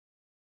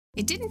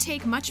It didn't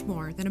take much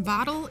more than a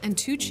bottle and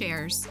 2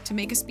 chairs to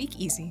make a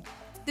speakeasy.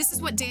 This is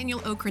what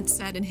Daniel Okrent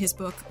said in his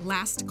book,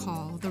 Last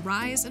Call, The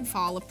Rise and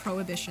Fall of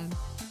Prohibition.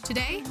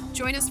 Today,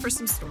 join us for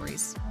some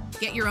stories.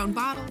 Get your own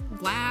bottle,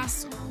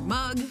 glass,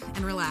 mug,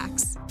 and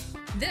relax.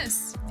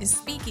 This is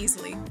Speak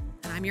Easily,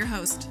 and I'm your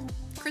host,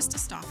 Krista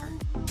Stauffer.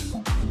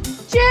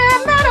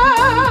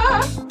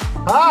 Janetta!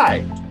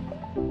 Hi!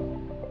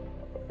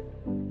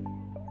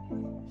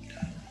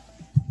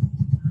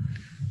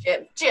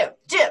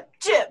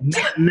 Jim.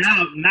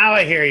 Now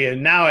I hear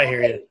you.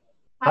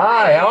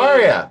 Hi, how are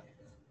you?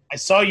 I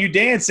saw you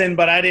dancing,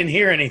 but I didn't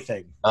hear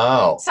anything.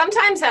 Oh.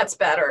 Sometimes that's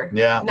better.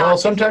 Yeah, Not well,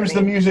 sometimes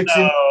the music's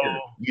in No.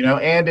 here,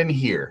 and in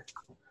here.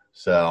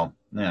 So,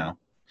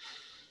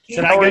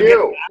 Should How I are go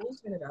you? Can you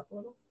turn it up a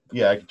little?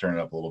 Yeah, I can turn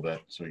it up a little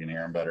bit so we can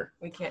hear him better.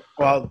 We can't.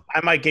 Well,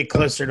 I might get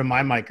closer to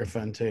my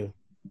microphone too.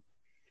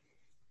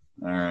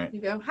 All right.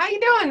 You go, how you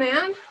doing,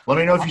 man? Let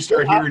me know if you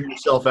start hearing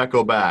yourself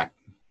echo back.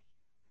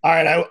 All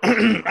right,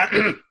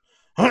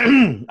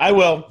 I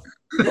will.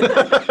 I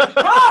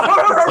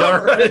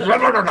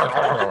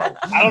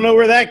don't know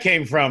where that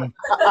came from.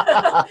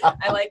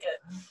 I like it.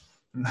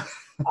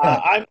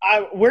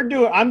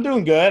 I'm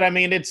doing good. I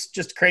mean, it's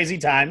just crazy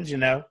times,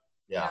 Yeah.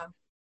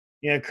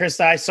 You know,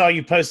 Krista, I saw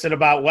you posted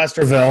about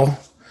Westerville,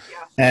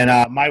 and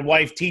my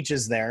wife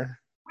teaches there.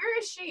 Where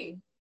is she?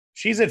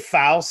 She's at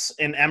Faust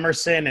in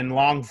Emerson and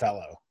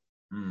Longfellow.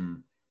 Hmm.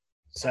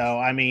 So,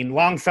 I mean,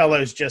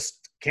 Longfellow's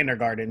just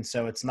kindergarten,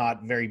 so it's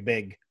not very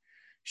big.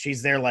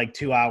 She's there like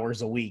 2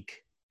 hours a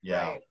week.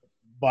 Yeah. Right.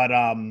 But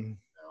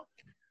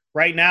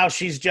right now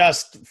she's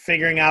just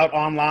figuring out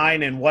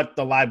online and what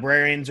the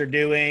librarians are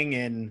doing,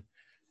 and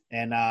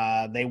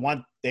they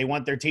want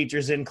their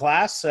teachers in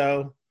class,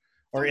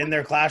 or in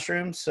their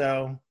classrooms.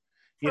 So,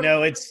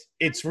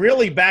 it's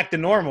really back to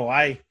normal.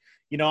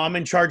 I'm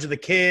in charge of the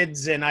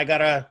kids, and I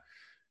gotta,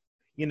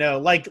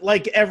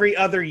 like every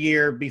other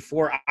year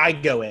before I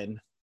go in,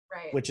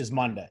 Right. which is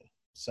Monday.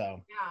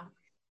 So Yeah.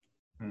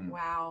 Hmm.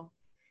 Wow.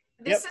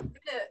 This is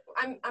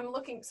I'm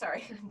looking.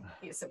 Sorry, I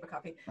need a sip of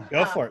coffee.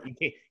 go for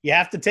it. You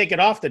have to take it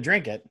off to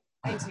drink it.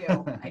 I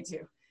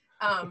do.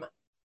 I'm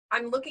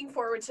looking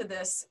forward to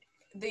this.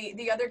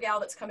 The other gal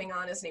that's coming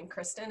on is named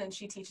Kristen, and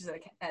she teaches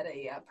at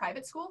a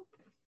private school.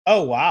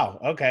 Oh, wow.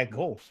 Okay,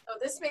 cool. So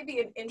this may be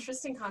an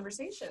interesting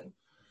conversation.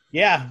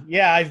 Yeah.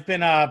 I've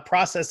been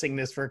processing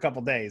this for a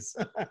couple days.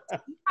 Yeah.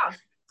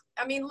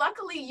 I mean,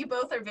 luckily, you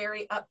both are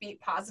very upbeat,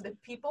 positive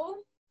people,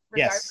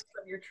 regardless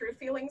of your true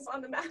feelings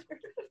on the matter.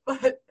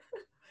 But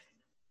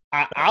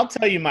I'll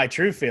tell you my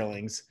true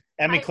feelings.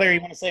 Emmy Claire, you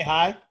want to say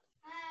hi?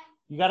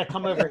 You got to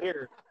come over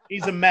here.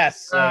 He's a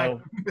mess. So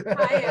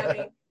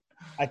hi,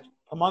 Emmy.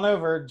 come on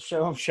over.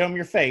 Show him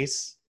your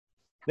face.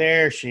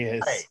 There she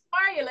is. Hey.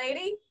 How are you,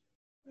 lady?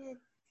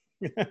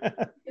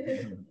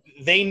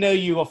 They know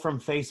you from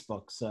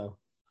Facebook, so.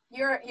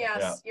 You're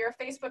a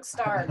Facebook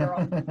star,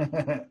 girl.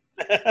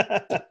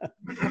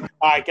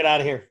 All right, get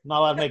out of here. Not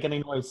allowed to make any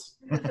noise.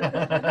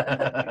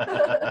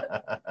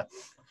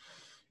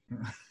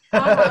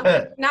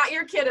 Not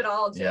your kid at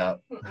all, Jim. Yeah.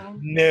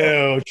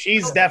 No,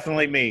 she's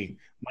definitely me.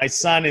 My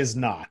son is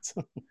not.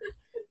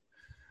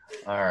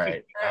 All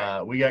right.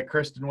 We got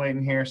Kristen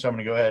waiting here, so I'm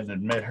going to go ahead and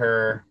admit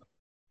her.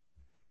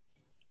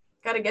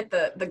 Got to get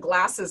the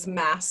glasses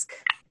mask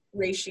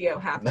ratio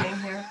happening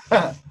here.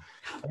 I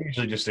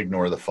usually just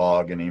ignore the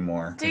fog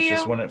anymore. Do it's you?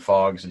 just when it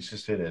fogs,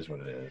 it is what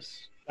it is.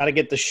 Got to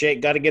get the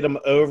shake. Got to get them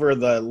over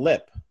the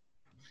lip.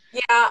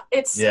 Yeah,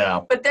 it's.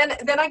 Yeah. But then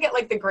I get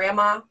like the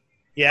grandma.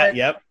 Yeah. Like,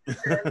 Yep.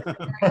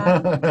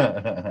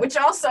 Which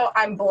also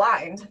I'm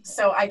blind,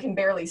 so I can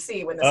barely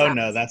see when this Oh happens.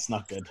 no, that's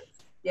not good.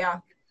 Yeah.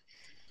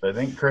 So I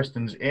think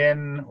Kristen's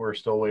in. We're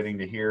still waiting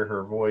to hear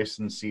her voice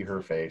and see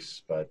her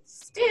face, but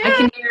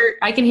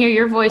I can hear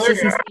your voices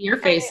and see your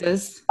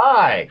faces.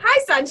 hi.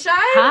 Hi, sunshine.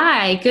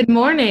 Hi, good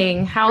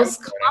morning. How's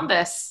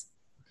Columbus?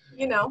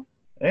 You know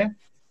The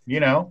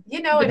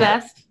it.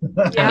 best.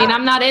 Yeah. I mean,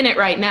 I'm not in it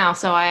right now,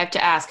 so I have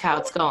to ask how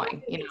it's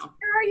going.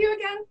 Where are you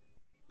again?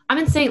 I'm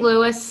in St.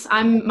 Louis.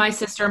 I'm my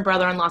sister and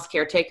brother-in-law's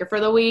caretaker for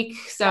the week.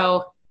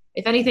 So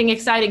if anything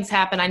exciting's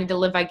happened, I need to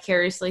live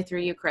vicariously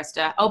through you,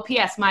 Krista. Oh,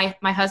 P.S. My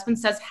husband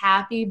says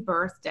happy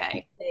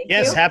birthday. Thank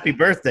Yes, you. happy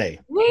birthday.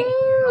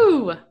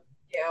 Woo! Thank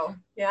you.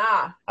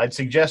 Yeah. I'd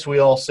suggest we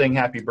all sing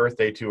happy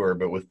birthday to her,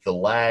 but with the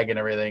lag and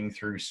everything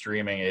through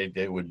streaming,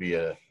 it would be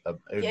it'd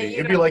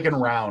be like in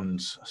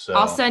rounds. So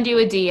I'll send you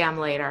a DM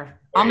later.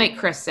 I'll make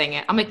Chris sing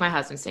it. I'll make my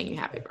husband sing you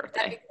happy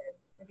birthday.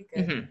 That'd be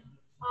good. Mhm.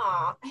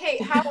 Aw. Hey,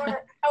 how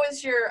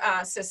is your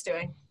sis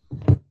doing?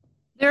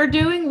 They're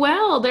doing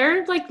well.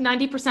 They're like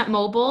 90%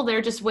 mobile.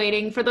 They're just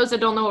waiting. For those that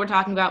don't know what we're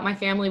talking about, my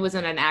family was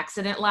in an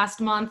accident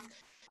last month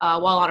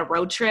while on a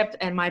road trip,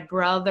 and my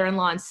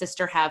brother-in-law and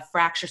sister have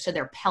fractures to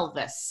their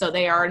pelvis. So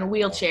they are in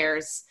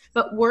wheelchairs.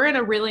 But we're in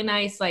a really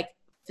nice, like,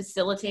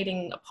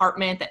 facilitating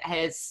apartment that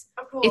has,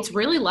 Cool. it's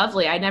really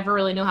lovely. I never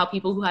really know how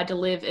people who had to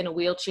live in a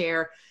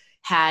wheelchair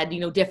had,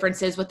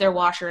 differences with their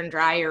washer and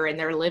dryer and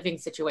their living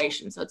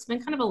situation. So it's been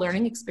kind of a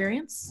learning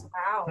experience.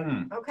 Wow.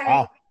 Hmm. Okay.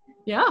 Wow.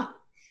 Yeah.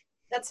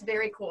 That's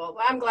very cool.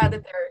 Well, I'm glad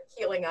that they're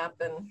healing up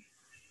and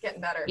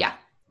getting better. Yeah.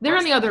 They're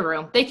in the other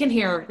room. They can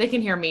hear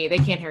me. They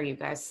can't hear you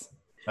guys.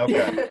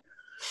 Okay.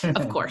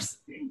 Of course.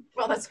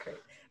 Well, that's great.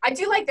 I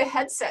do like the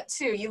headset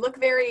too. You look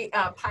very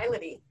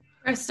piloty.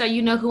 Krista,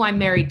 you know who I'm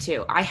married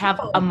to. I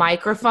have a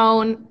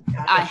microphone,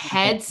 a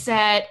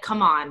headset.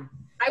 Come on.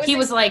 He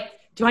was like,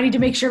 do I need to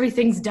make sure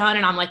everything's done?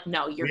 And I'm like,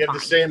 no, you're fine. We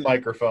have the same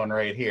microphone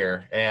right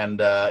here. And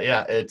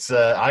yeah, it's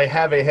I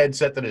have a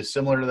headset that is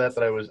similar to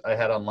that I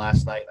had on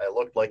last night. I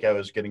looked like I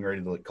was getting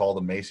ready to call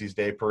the Macy's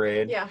Day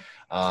Parade. Yeah.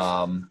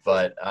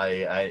 But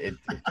it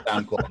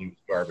sound quality was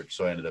garbage,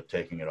 so I ended up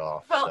taking it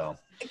off. Well, so.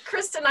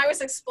 Kristen, I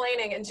was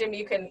explaining, and Jim,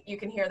 you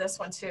can hear this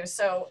one too.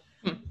 So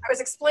I was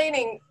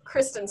explaining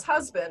Kristen's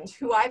husband,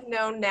 who I've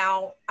known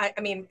now, I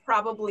mean,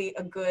 probably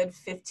a good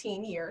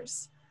 15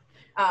 years.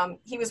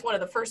 He was one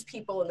of the first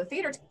people in the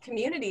theater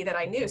community that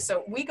I knew.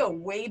 So we go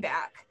way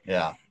back.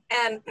 Yeah.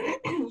 And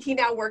he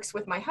now works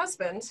with my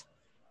husband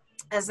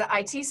as the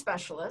IT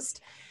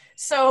specialist.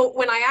 So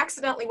when I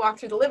accidentally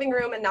walked through the living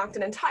room and knocked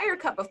an entire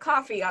cup of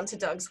coffee onto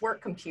Doug's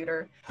work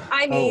computer,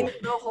 I mean,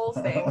 the whole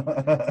thing.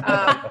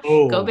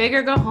 Go big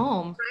or go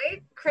home.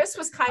 Right? Chris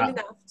was kind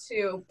enough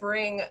to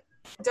bring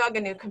Doug a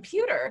new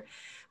computer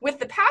with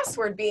the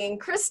password being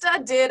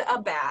Krista did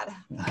a bad.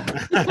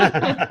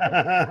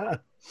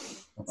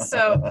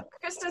 So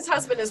Kristen's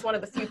husband is one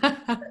of the few people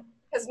that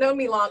has known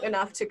me long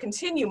enough to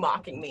continue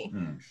mocking me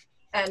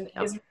and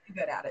is really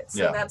good at it.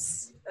 So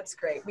that's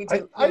great. We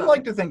do. I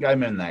like to think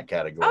I'm in that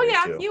category. Oh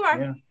yeah, too. you are.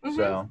 Yeah. Mm-hmm.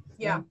 So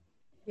yeah.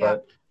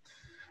 But,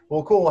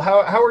 well, cool.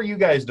 How are you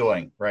guys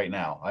doing right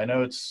now? I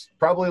know it's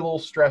probably a little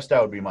stressed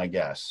out, would be my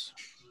guess.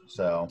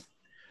 So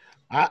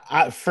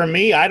for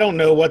me, I don't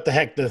know what the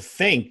heck to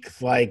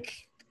think. Like,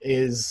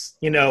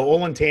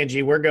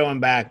 Olentangy, we're going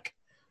back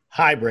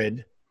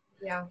hybrid.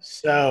 Yeah.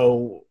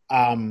 So,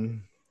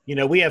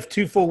 we have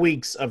 2 full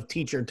weeks of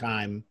teacher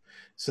time.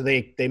 So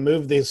they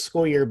moved the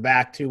school year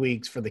back 2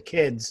 weeks for the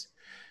kids.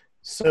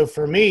 So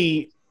for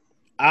me,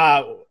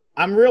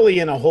 I'm really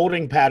in a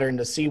holding pattern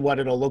to see what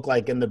it'll look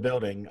like in the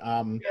building.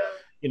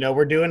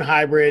 We're doing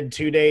hybrid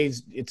 2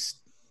 days.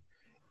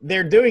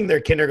 They're doing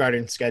their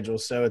kindergarten schedule.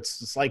 So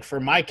it's like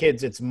for my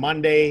kids, it's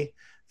Monday,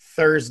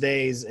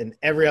 Thursdays, and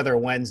every other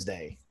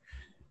Wednesday.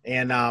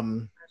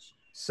 And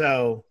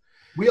so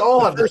we all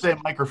have the same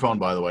microphone,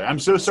 by the way. I'm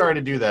so sorry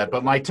to do that,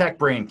 but my tech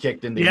brain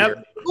kicked into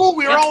here. Oh,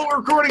 we were all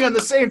recording on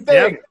the same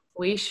thing. Yep.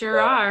 We sure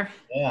are.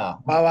 Yeah.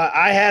 Well,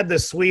 I had the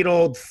sweet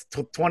old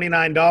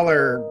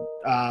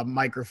 $29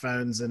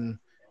 microphones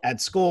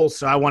at school,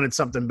 so I wanted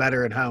something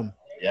better at home.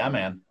 Yeah,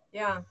 man.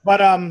 Yeah. But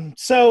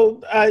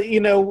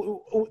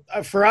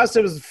for us,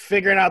 it was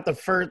figuring out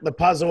the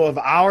puzzle of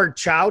our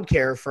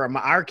childcare for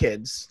our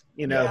kids.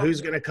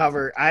 Who's going to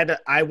cover.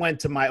 I went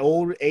to my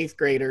old 8th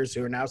graders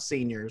who are now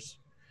seniors.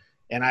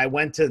 And I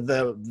went to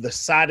the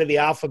side of the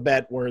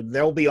alphabet where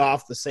they'll be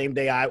off the same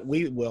day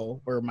we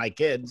will, or my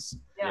kids,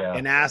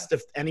 and asked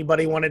if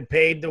anybody wanted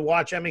paid to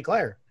watch Emmy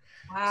Claire.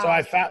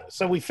 Wow.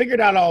 So we figured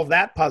out all of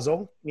that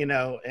puzzle,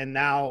 and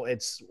now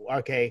it's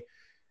okay.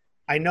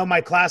 I know my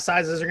class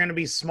sizes are going to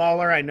be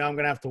smaller. I know I'm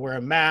going to have to wear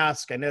a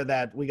mask. I know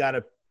that we got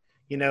to,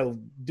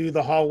 do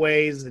the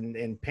hallways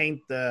and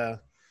paint the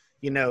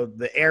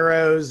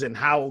arrows and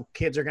how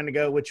kids are going to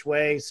go which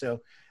way. So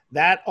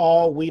that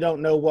we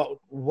don't know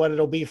what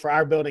it'll be for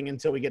our building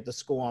until we get to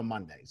school on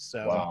Monday. So,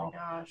 oh my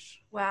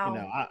gosh.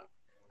 Wow.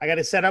 I got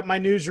to set up my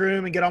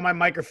newsroom and get all my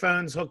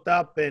microphones hooked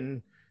up,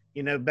 and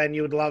Ben,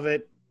 you would love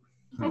it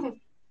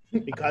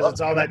because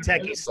it's all that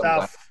techie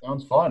stuff.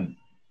 Sounds fun.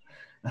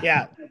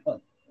 Yeah.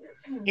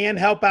 And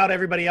help out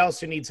everybody else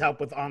who needs help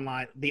with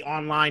the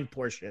online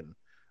portion.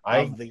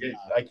 I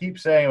keep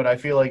saying it. I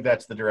feel like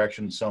that's the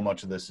direction so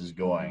much of this is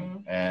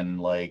going. And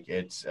like,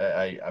 it's,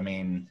 I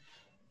mean,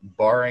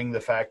 barring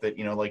the fact that,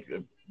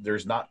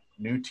 there's not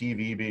new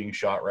TV being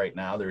shot right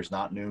now. There's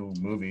not new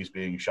movies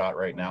being shot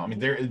right now. I mean,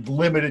 there is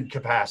limited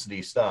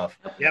capacity stuff.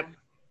 Yep.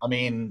 I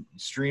mean,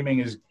 streaming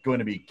is going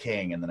to be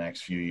king in the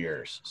next few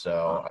years.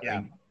 So I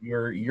think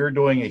you're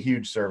doing a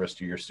huge service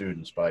to your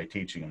students by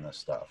teaching them this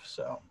stuff.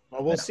 So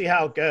we'll see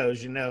how it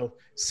goes.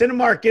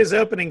 Cinemark is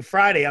opening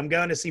Friday. I'm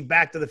going to see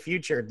Back to the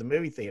Future at the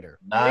movie theater.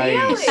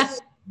 Nice. Really?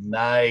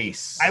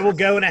 Nice. I will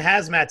go in a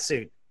hazmat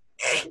suit.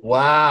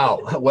 Wow.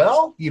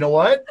 Well, you know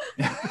what?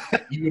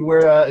 You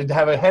would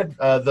have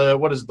the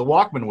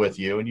Walkman with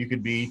you, and you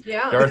could be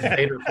Darth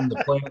Vader from the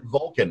planet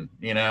Vulcan.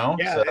 Yeah,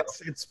 so,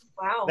 it's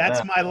wow.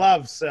 That's my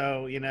love.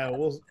 So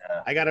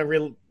I got to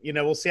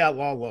we'll see how it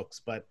all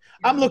looks, but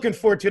I'm looking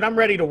forward to it. I'm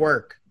ready to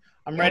work.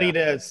 I'm ready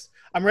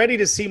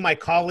to see my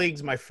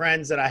colleagues, my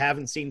friends that I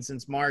haven't seen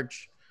since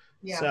March.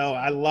 Yeah. So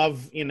I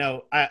love,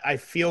 I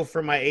feel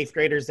for my 8th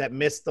graders that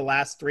missed the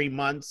last 3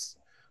 months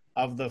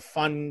of the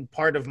fun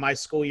part of my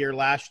school year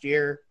last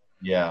year.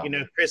 Yeah.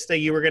 Krista,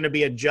 you were going to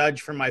be a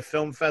judge for my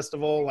film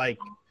festival. Like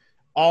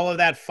all of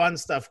that fun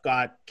stuff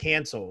got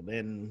canceled.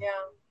 And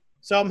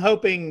so I'm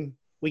hoping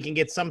we can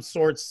get some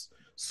sort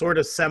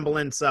of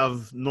semblance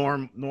of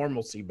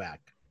normalcy back.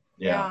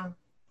 Yeah.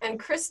 And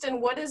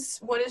Kristen, what is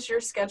your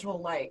schedule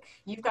like?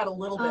 You've got a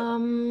little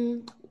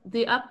bit.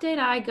 The update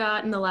I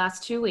got in the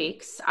last 2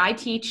 weeks, I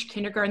teach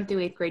kindergarten through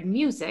 8th grade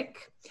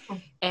music,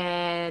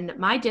 and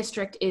my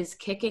district is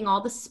kicking all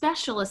the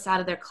specialists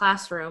out of their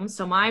classrooms.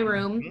 So my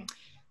room,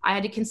 I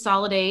had to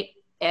consolidate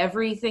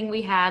everything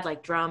we had,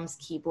 like drums,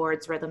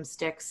 keyboards, rhythm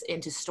sticks,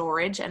 into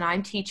storage, and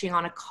I'm teaching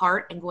on a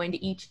cart and going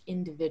to each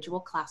individual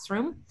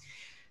classroom.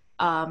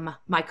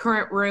 My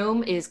current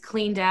room is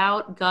cleaned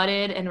out,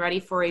 gutted, and ready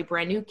for a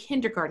brand new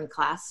kindergarten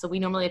class. So we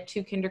normally have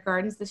 2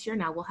 kindergartens this year.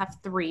 Now we'll have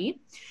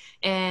 3.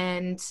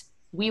 And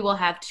we will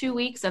have 2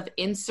 weeks of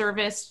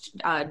in-service,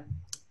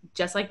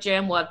 just like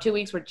Jim. We'll have 2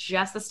 weeks where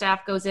just the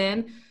staff goes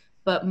in.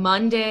 But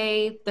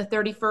Monday, the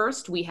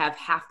 31st, we have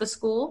half the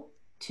school.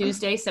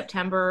 Tuesday,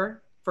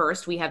 September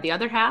 1st, we have the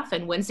other half.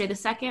 And Wednesday, the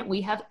 2nd,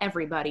 we have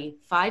everybody.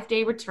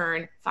 5-day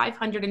return,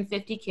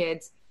 550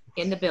 kids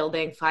in the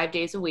building, 5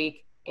 days a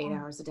week, 8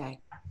 hours a day.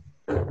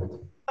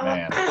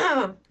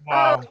 Man.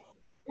 Wow.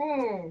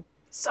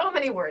 So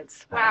many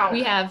words. Wow.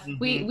 We have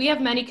we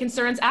have many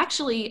concerns.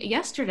 Actually,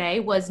 yesterday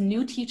was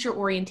new teacher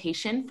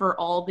orientation for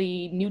all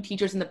the new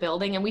teachers in the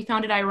building, and we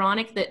found it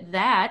ironic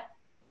that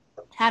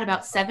had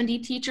about 70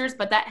 teachers,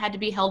 but that had to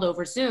be held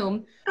over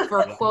Zoom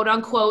for quote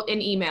unquote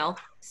an email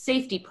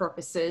safety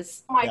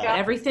purposes. Oh my God.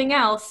 Everything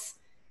else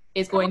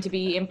is going to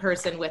be in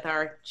person with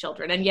our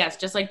children. And yes,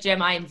 just like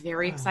Jim, I am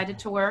very excited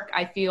to work.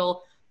 I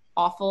feel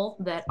awful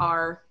that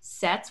our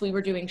sets, we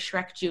were doing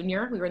Shrek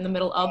Jr. We were in the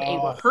middle of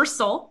a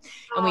rehearsal,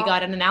 and we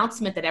got an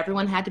announcement that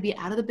everyone had to be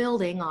out of the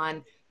building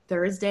on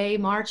Thursday,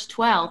 March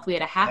 12th. We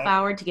had a half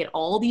hour to get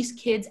all these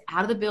kids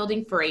out of the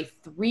building for a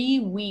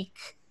 3-week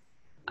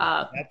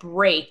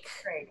break,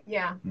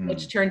 yeah,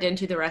 which turned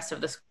into the rest of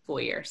the school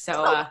year.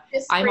 So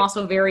I'm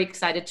also very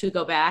excited to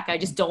go back. I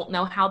just don't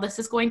know how this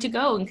is going to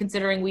go, and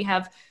considering we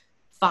have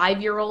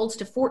 5-year-olds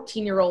to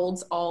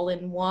 14-year-olds all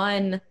in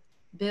one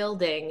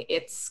building,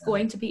 it's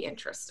going to be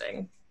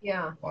interesting.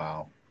 Yeah.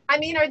 Wow. I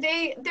mean,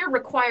 they're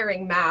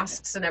requiring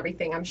masks and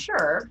everything, I'm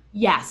sure.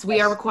 Yes, we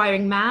are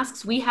requiring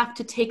masks. We have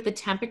to take the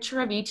temperature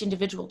of each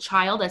individual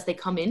child as they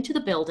come into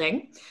the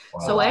building.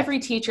 Wow. So every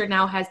teacher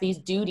now has these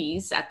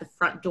duties at the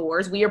front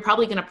doors. We are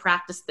probably going to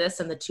practice this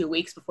in the 2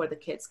 weeks before the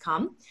kids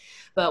come.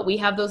 But we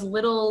have those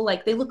little,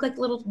 they look like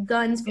little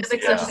guns from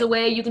 6 inches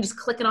away. You can just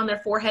click it on their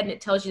forehead and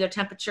it tells you their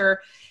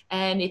temperature.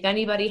 And if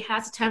anybody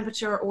has a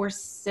temperature or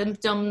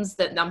symptoms,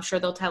 that I'm sure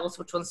they'll tell us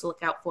which ones to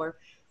look out for,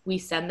 we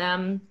send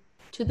them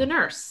to the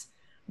nurse.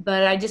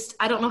 But I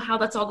don't know how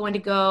that's all going to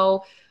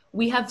go.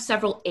 We have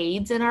several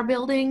aides in our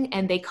building,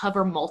 and they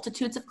cover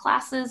multitudes of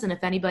classes. And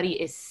if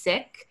anybody is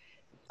sick,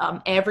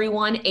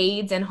 everyone,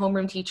 aides and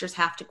homeroom teachers,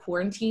 have to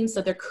quarantine.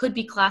 So there could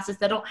be classes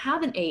that don't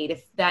have an aide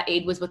if that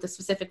aide was with a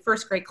specific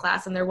first grade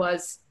class and there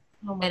was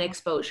an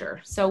exposure.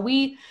 So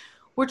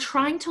we're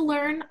trying to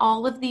learn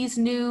all of these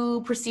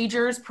new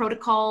procedures,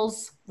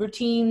 protocols,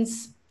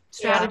 routines,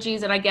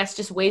 strategies, and I guess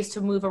just ways to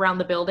move around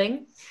the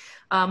building.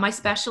 My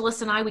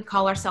specialists and I, we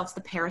call ourselves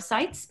the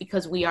parasites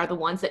because we are the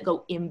ones that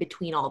go in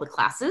between all the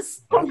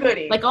classes. Oh,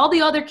 goody. Like all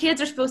the other kids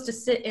are supposed to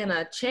sit in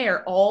a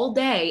chair all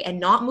day and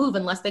not move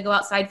unless they go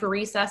outside for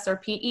recess or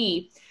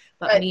PE.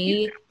 But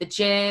me, the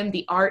gym,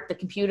 the art, the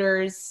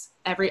computers,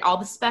 all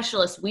the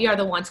specialists, we are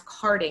the ones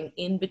carting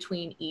in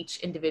between each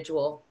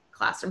individual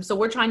classroom. So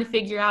we're trying to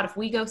figure out if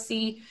we go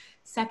see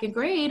 2nd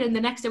grade and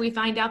the next day we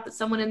find out that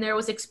someone in there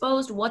was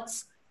exposed,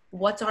 what's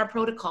our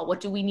protocol? What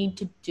do we need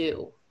to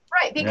do?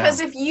 Right,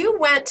 because if you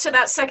went to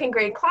that 2nd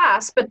grade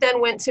class, but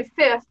then went to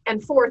 5th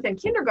and 4th and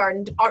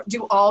kindergarten,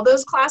 do all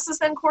those classes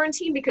then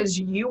quarantine because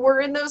you were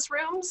in those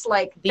rooms?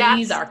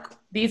 These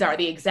are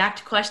the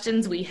exact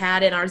questions we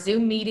had in our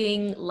Zoom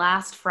meeting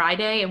last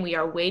Friday, and we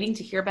are waiting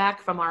to hear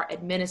back from our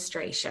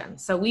administration.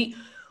 So we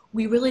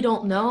really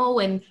don't know,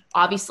 and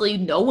obviously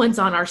no one's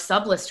on our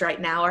sub list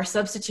right now. Our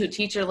substitute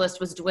teacher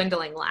list was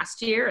dwindling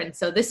last year, and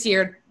so this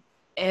year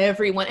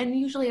everyone, and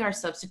usually our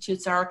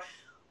substitutes are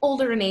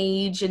older in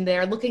age and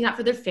they're looking out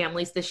for their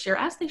families this year,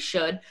 as they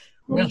should.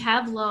 We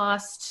have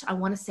lost, I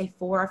want to say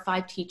 4 or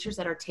 5 teachers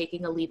that are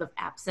taking a leave of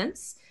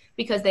absence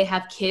because they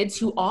have kids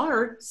who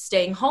are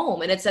staying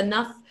home, and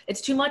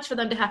it's too much for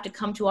them to have to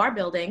come to our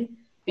building,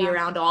 be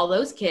around all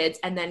those kids,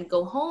 and then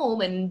go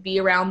home and be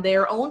around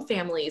their own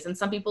families. And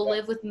some people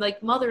live with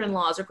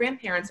mother-in-laws or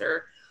grandparents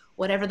or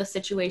whatever the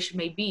situation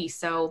may be.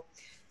 So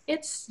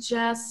it's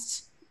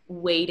just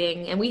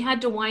waiting. And we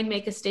had DeWine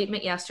make a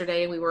statement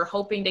yesterday, and we were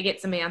hoping to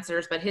get some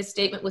answers, but his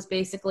statement was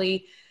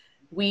basically,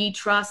 we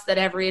trust that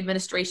every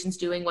administration's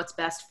doing what's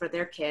best for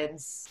their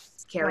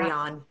kids. Carry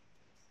on.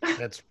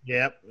 That's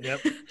yep.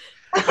 You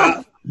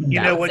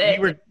know what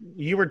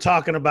you were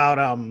talking about,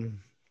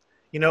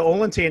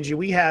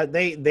 Olentangy,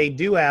 they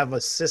do have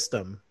a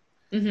system,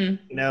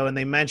 and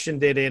they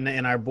mentioned it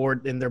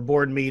in their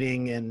board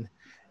meeting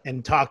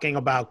and talking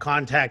about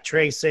contact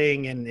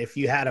tracing. And if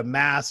you had a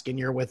mask and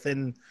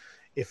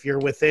if you're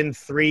within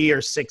 3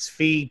 or 6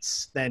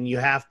 feet, then you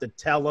have to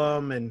tell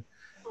them,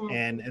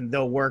 and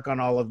they'll work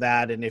on all of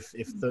that. And if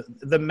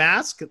the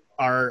masks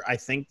are, I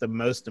think, the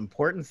most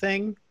important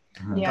thing.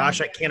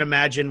 Gosh, I can't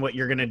imagine what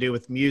you're going to do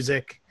with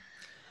music.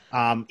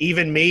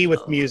 Even me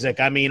with music,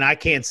 I mean, I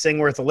can't sing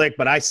worth a lick,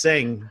 but I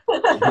sing.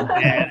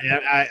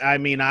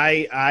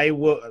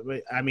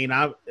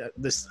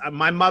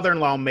 My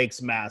mother-in-law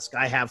makes masks.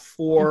 I have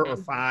 4 or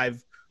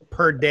 5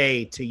 per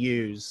day to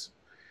use.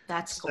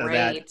 That's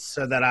great.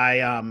 So that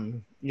I,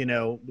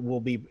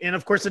 will be, and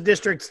of course the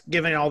district's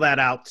giving all that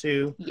out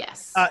too.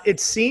 Yes. It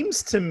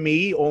seems to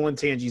me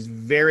Olentangy's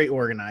very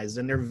organized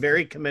and they're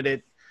very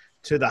committed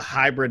to the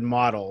hybrid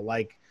model.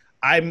 Like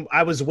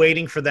I was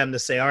waiting for them to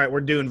say, all right,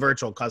 we're doing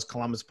virtual, because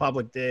Columbus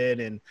Public did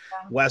and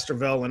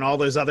Westerville and all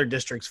those other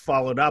districts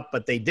followed up,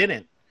 but they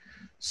didn't.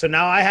 So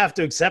now I have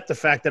to accept the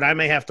fact that I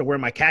may have to wear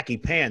my khaki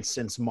pants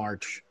since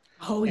March.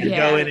 Oh, and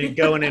yeah.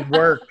 go in and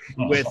work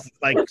with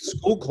like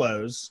school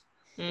clothes.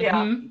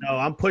 Yeah. No,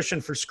 I'm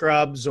pushing for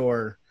scrubs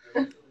or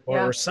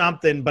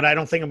something, but I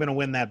don't think I'm going to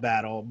win that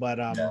battle. But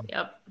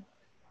Yep.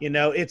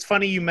 It's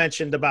funny you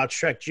mentioned about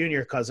Shrek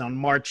Jr. because on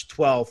March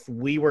 12th,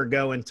 we were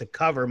going to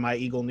cover my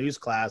Eagle News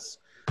class,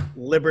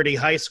 Liberty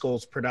High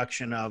School's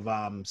production of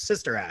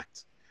Sister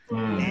Act.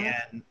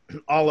 And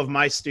all of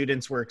my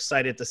students were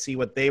excited to see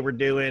what they were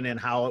doing and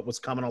how it was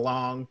coming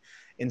along.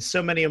 And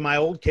so many of my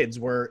old kids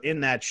were in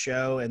that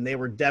show, and they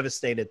were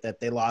devastated that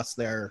they lost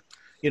their,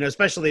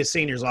 especially the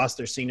seniors lost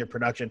their senior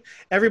production.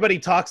 Everybody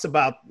talks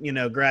about,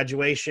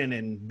 graduation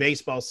and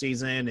baseball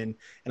season, and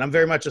I'm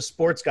very much a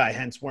sports guy,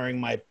 hence wearing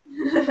my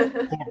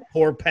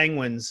poor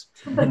Penguins.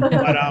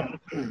 But,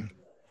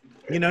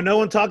 no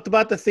one talked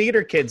about the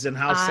theater kids and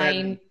how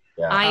sad.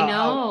 I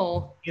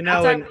know.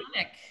 That's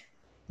ironic.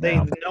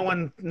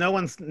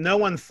 No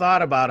one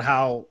thought about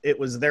how it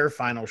was their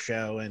final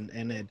show,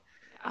 and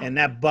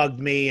that bugged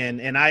me.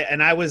 And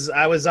I was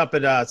up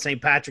at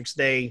St. Patrick's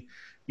Day,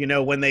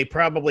 when they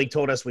probably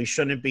told us we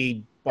shouldn't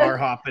be bar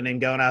hopping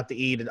and going out to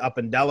eat up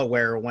in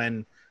Delaware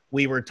when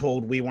we were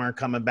told we weren't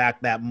coming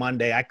back that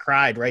Monday. I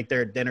cried right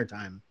there at dinner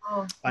time.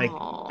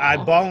 I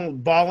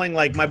bawling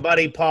like my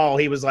buddy Paul.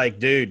 He was like,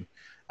 dude,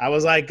 I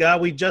was like,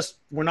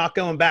 we're not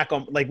going back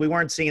on, like we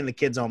weren't seeing the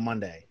kids on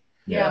Monday.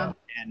 Yeah.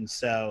 And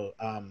so,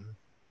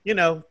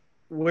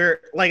 we're,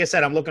 like I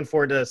said, I'm looking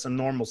forward to some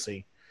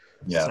normalcy.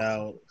 Yeah.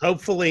 So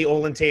hopefully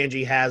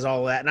Olentangy has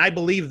all that. And I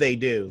believe they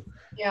do.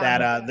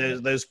 That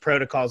those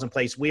protocols in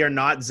place. We are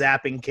not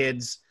zapping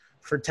kids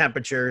for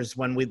temperatures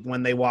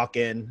when they walk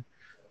in.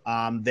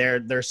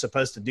 They're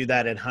supposed to do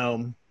that at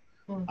home.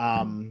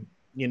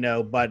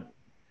 But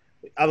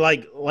I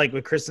like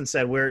what Kristen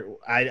said,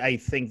 I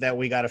think that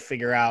we got to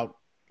figure out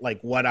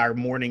like what our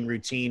morning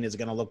routine is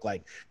going to look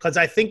like. Cause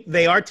I think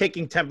they are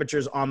taking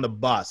temperatures on the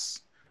bus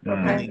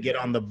when they get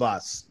on the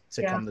bus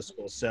to come to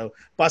school. So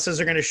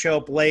buses are going to show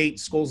up late.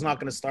 School's not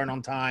going to start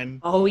on time.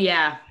 Oh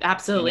yeah,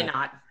 absolutely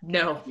not.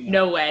 No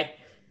way.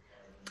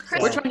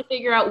 We're trying to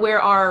figure out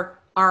where our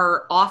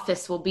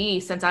office will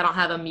be since I don't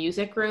have a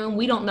music room.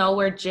 We don't know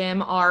where Jim,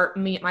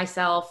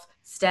 myself,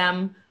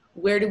 STEM,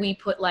 where do we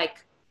put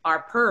like our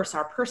purse,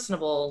 our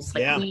personables?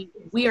 Like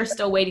we are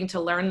still waiting to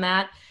learn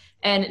that.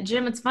 And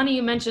Jim, it's funny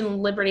you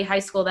mentioned Liberty High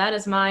School. That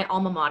is my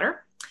alma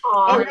mater.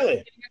 Oh,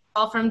 really?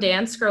 All from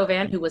Dan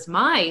Scrovan, who was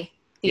my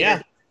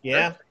theater.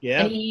 Yeah.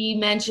 And he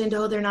mentioned,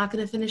 they're not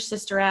going to finish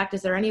Sister Act.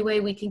 Is there any way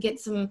we can get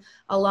some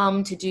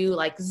alum to do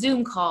like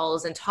Zoom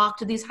calls and talk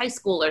to these high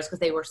schoolers? Because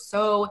they were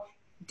so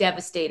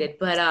devastated.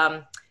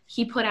 But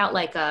he put out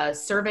like a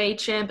survey,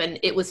 Chimp, and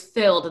it was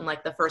filled in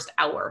like the first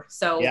hour.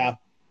 So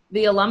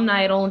the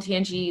alumni at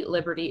Olentangy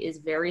Liberty is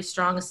very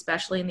strong,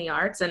 especially in the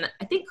arts. And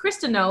I think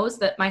Krista knows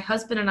that my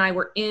husband and I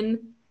were in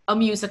a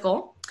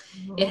musical.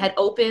 It had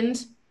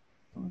opened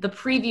the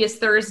previous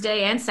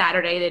Thursday and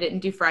Saturday. They didn't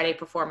do Friday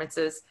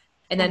performances.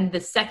 And then the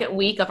second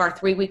week of our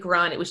 3-week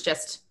run, it was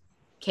just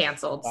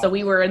canceled. So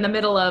we were in the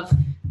middle of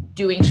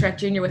doing Shrek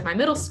Jr. with my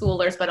middle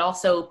schoolers, but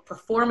also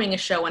performing a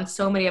show. And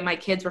so many of my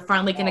kids were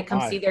finally going to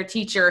come see their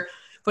teacher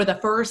for the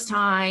first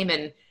time.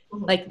 And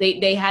like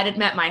they hadn't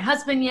met my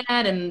husband yet.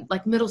 And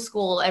like middle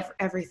school,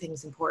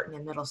 everything's important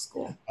in middle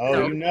school. Oh,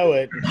 so, you know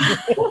it.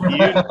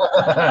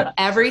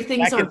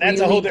 Everything's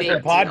that's a whole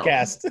different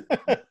podcast.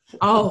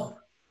 Oh,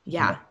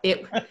 yeah.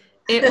 It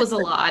was a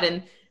lot.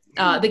 And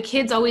the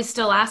kids always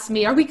still ask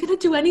me, are we going to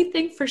do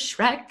anything for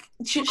Shrek?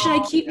 Should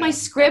I keep my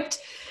script?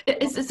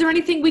 Is there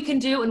anything we can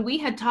do? And we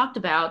had talked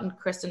about, and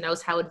Kristen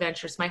knows how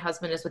adventurous my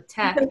husband is with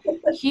tech.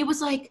 He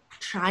was like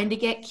trying to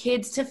get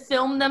kids to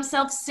film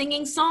themselves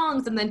singing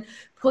songs and then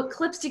put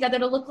clips together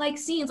to look like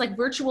scenes, like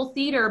virtual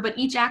theater, but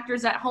each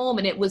actor's at home.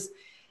 And it was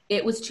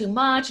too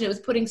much. And it was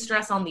putting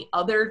stress on the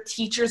other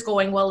teachers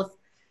going, well, if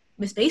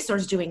Miss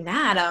Basor's doing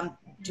that,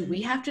 do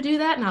we have to do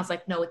that? And I was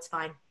like, no, it's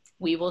fine.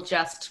 We will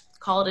just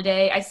call it a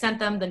day. I sent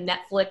them the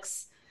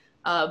Netflix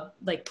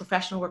like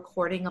professional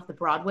recording of the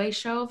Broadway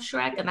show of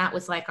Shrek, and that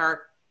was like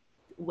our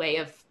way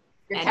of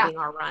ending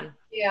our run.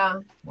 Yeah.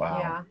 Wow.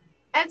 Yeah.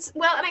 And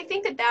I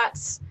think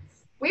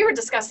we were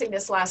discussing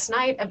this last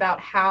night about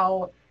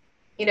how,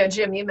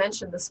 Jim, you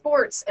mentioned the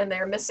sports and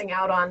they're missing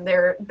out on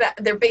their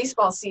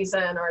baseball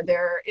season or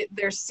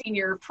their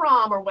senior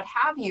prom or what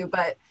have you,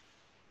 but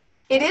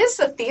it is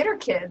the theater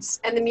kids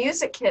and the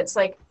music kids.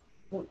 Like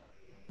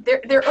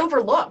they're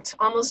overlooked,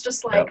 almost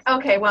just like,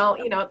 okay, well,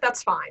 you know,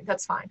 that's fine.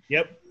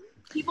 Yep.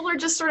 People are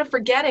just sort of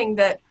forgetting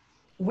that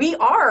we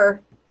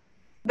are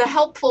the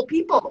helpful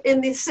people in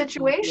this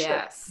situation.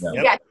 Yes.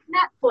 You got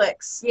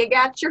Netflix, you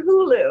got your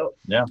Hulu.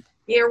 Yeah.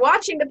 You're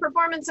watching the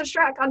performance of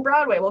Shrek on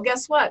Broadway. Well,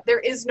 guess what? There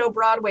is no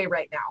Broadway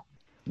right now.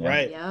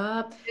 Right.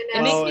 Yep.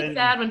 It makes me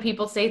sad when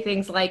people say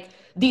things like,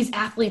 these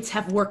athletes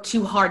have worked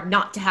too hard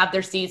not to have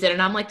their season.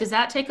 And I'm like, does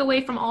that take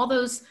away from all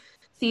those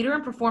theater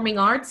and performing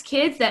arts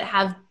kids that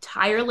have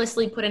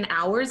tirelessly put in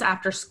hours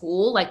after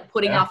school, like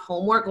putting off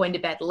homework, going to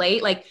bed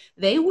late? Like,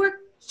 they work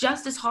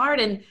just as hard,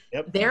 and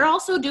they're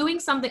also doing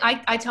something.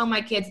 I tell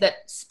my kids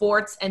that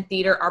sports and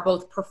theater are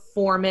both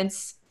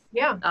performance.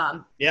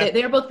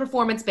 They're both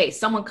performance based.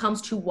 Someone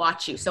comes to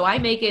watch you. So I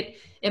make it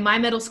in my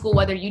middle school,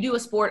 whether you do a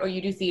sport or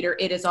you do theater,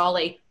 it is all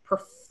a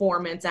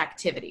performance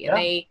activity, and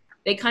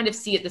they kind of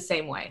see it the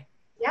same way.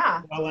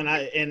 Yeah. Well,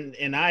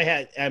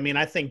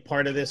 I think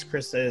part of this,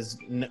 Krista, is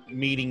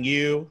meeting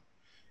you,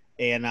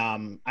 and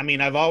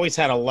I've always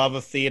had a love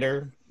of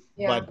theater,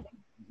 but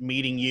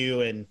meeting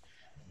you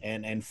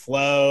and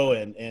Flo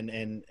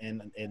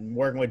and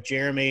working with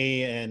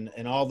Jeremy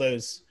and all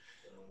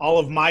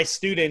of my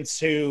students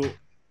who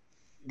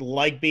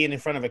like being in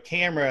front of a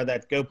camera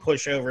that go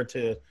push over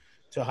to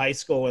high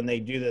school and they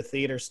do the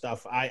theater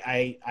stuff.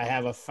 I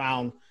have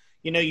found,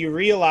 you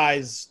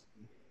realize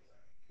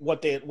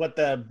what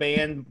the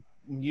band,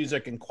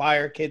 music, and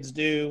choir kids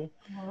do,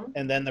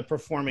 and then the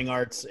performing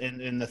arts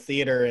in the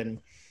theater, and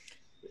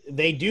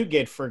they do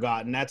get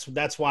forgotten.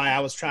 That's why I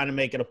was trying to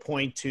make it a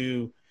point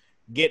to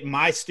get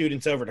my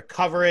students over to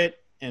cover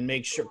it and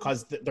make sure,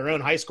 because their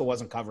own high school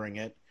wasn't covering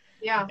it,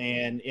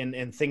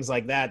 and things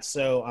like that.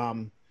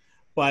 So,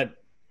 but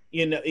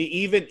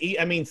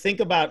think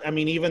about,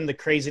 even the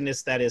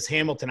craziness that is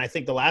Hamilton. I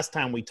think the last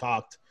time we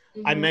talked,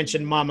 I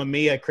mentioned Mamma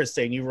Mia,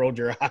 Krista, and you rolled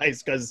your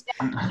eyes because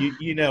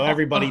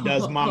everybody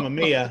does Mamma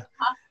Mia,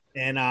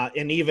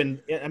 and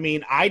even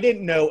I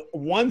didn't know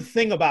one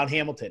thing about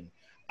Hamilton.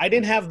 I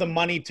didn't have the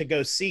money to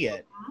go see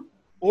it,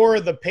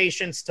 or the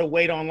patience to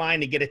wait online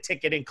to get a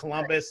ticket in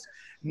Columbus.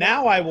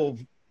 Now I will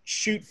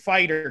shoot,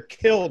 fight, or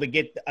kill to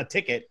get a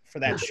ticket for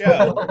that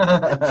show,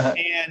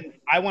 and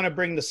I want to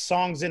bring the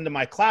songs into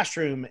my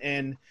classroom.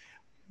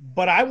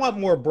 But I want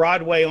more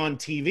Broadway on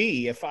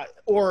TV.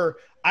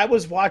 I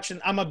was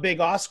watching, I'm a big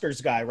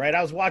Oscars guy, right?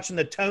 I was watching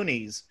the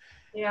Tonys.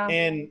 Yeah.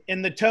 And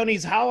in the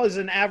Tonys, how is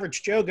an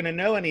average Joe going to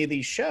know any of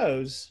these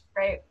shows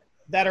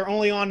that are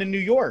only on in New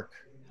York?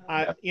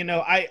 I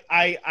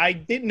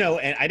didn't know,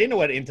 and I didn't know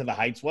what Into the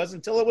Heights was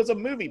until it was a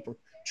movie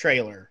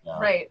trailer.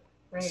 Right.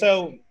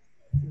 So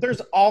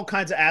there's all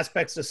kinds of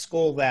aspects of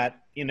school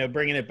that,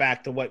 bringing it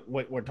back to what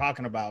we're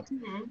talking about.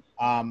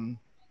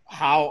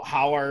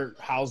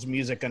 How's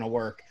music going to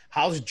work?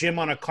 How's gym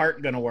on a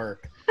cart going to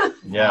work?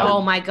 Yeah.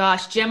 Oh my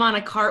gosh, gym on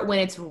a cart when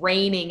it's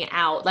raining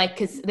out,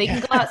 because they can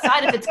go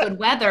outside if it's good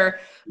weather,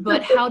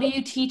 but how do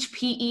you teach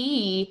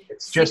PE?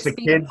 It's just a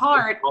kid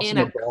apart in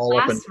a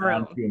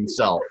classroom to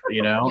himself,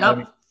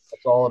 Yep.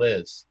 That's all it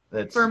is.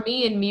 For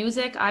me in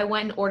music, I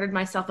went and ordered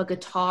myself a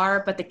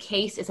guitar, but the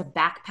case is a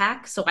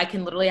backpack, so I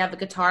can literally have the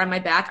guitar on my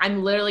back.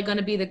 I'm literally going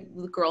to be the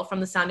girl from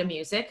The Sound of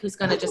Music who's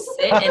going to just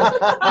sit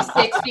and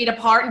be 6 feet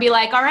apart and be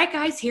like, all right,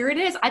 guys, here it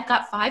is. I've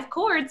got 5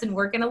 chords, and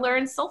we're going to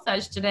learn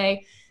solfege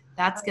today.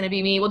 That's going to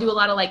be me. We'll do a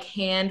lot of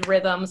hand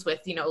rhythms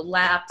with,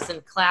 laps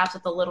and claps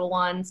with the little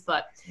ones,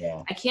 but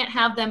I can't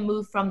have them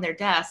move from their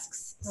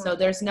desks. So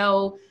there's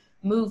no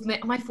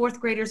movement. My 4th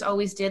graders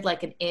always did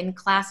an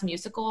in-class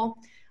musical.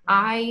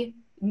 I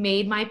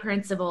made my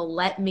principal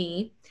let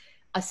me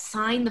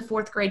assign the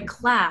 4th grade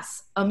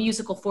class a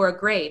musical for a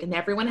grade, and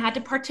everyone had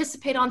to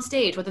participate on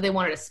stage, whether they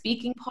wanted a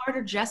speaking part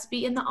or just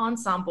be in the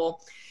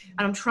ensemble.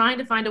 And I'm trying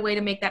to find a way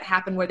to make that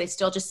happen where they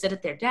still just sit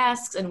at their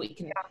desks and we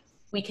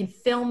can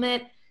film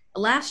it.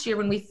 Last year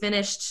when we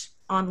finished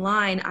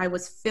online, I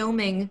was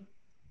filming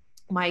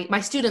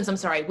my students,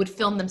 would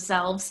film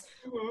themselves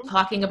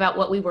talking about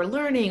what we were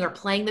learning or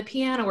playing the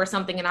piano or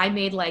something. And I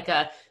made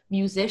a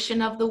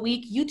Musician of the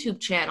Week YouTube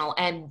channel.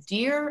 And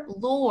dear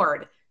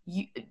Lord,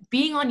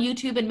 being on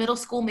YouTube in middle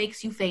school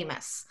makes you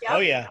famous. Yep. Oh,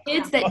 yeah.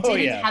 Kids that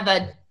didn't have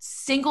a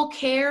single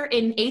care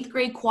in 8th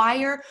grade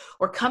choir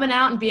were coming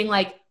out and being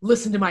like,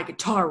 listen to my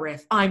guitar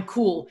riff. I'm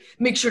cool.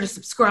 Make sure to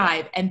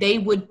subscribe. And they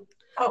would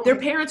their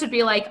parents would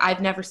be like,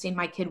 I've never seen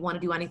my kid want to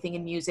do anything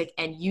in music,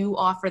 and you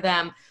offer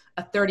them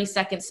a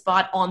 30-second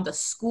spot on the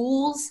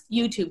school's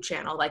YouTube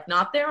channel,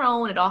 not their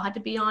own. It all had to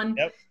be on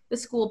the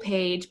school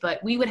page,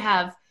 but we would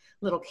have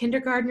little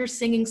kindergartners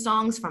singing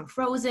songs from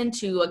Frozen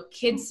to a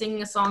kid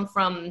singing a song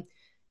from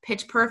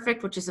Pitch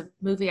Perfect, which is a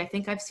movie I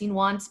think I've seen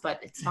once, but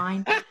it's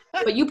fine.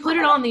 But you put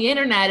it on the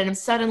internet and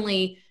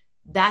suddenly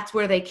that's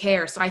where they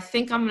care. So I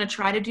think I'm going to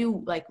try to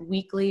do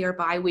weekly or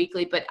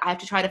bi-weekly, but I have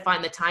to try to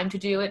find the time to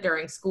do it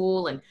during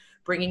school and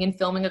bringing in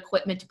filming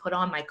equipment to put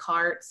on my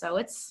cart. So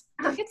it's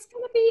going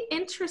to be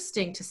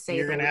interesting to say the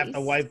least. You're going to have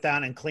to wipe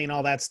down and clean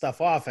all that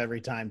stuff off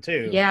every time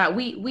too. Yeah,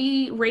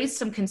 we raised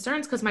some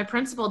concerns because my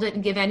principal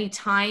didn't give any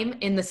time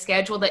in the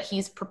schedule that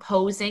he's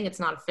proposing. It's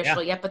not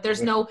official yet, but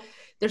there's no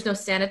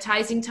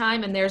sanitizing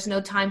time, and there's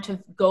no time to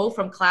go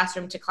from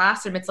classroom to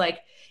classroom. It's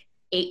like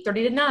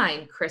 8:30 to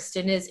 9.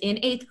 Kristen is in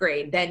 8th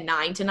grade. Then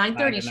 9 to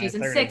 9:30. She's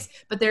in 6th.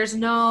 But there's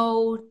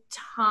no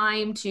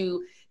time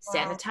to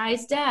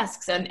sanitize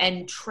desks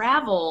and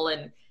travel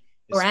or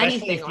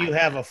especially anything if you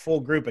have a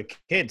full group of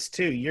kids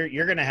too.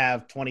 You're going to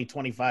have 20,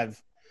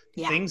 25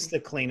 things to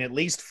clean. At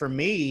least for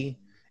me,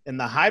 in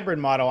the hybrid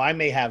model, I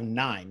may have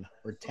 9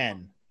 or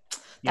 10.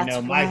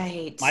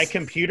 My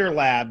computer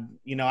lab,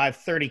 I have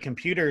 30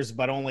 computers,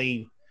 but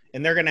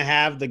and they're going to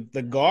have the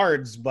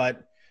guards,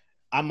 but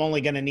I'm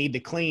only going to need to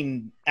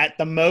clean at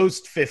the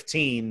most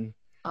 15,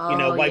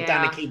 wipe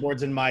down the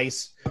keyboards and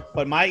mice.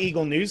 But my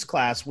Eagle News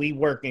class, we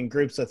work in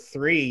groups of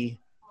 3.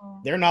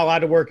 They're not allowed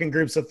to work in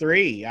groups of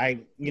 3. To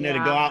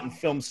go out and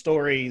film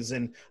stories,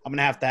 and I'm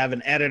going to have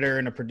an editor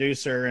and a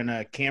producer and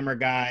a camera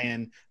guy,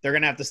 and they're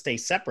going to have to stay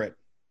separate.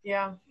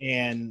 Yeah.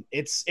 And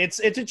it's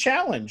a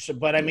challenge,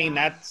 but I mean,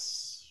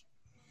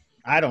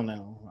 I don't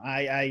know.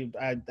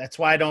 That's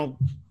why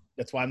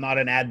I'm not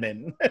an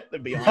admin, to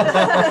be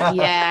honest.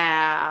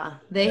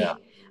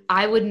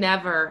 I would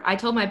never. I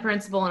told my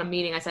principal in a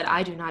meeting, I said,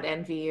 I do not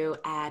envy you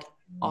at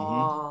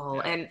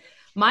all. And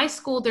my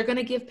school, they're going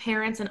to give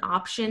parents an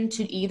option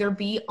to either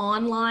be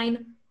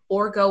online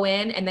or go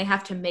in, and they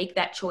have to make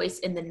that choice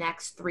in the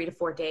next 3 to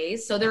 4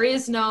 days. So there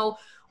is no,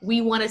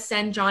 we want to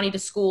send Johnny to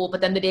school,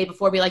 but then the day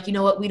before be like, you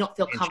know what, we don't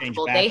feel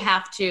comfortable. They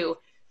have to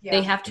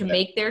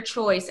make their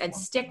choice and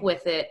stick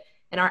with it.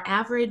 And our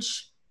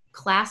average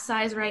class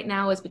size right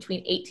now is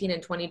between 18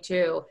 and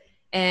 22.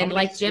 And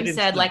like Jim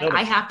said,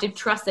 I have to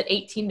trust that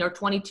 18 or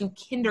 22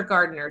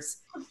 kindergartners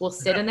will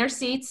sit in their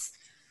seats,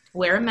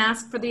 wear a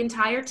mask for the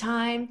entire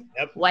time,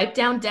 wipe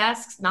down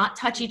desks, not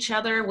touch each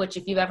other, which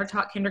if you've ever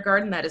taught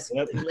kindergarten, that is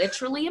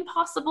literally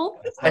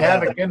impossible. I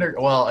have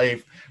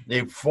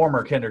a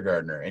former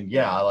kindergartner. And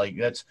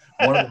that's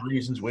one of the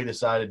reasons we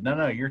decided,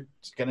 no, you're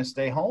going to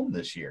stay home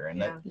this year.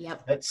 And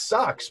that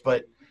sucks.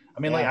 But I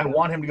mean, I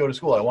want him to go to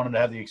school. I want him to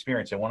have the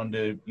experience. I want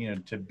him to,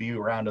 to be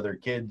around other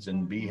kids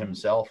and be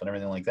himself and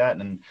everything like that.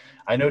 And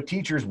I know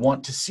teachers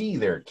want to see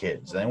their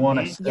kids. They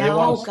want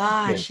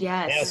to.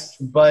 Yes.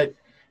 But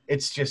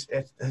it's just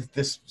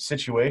this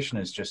situation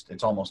is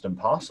it's almost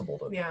impossible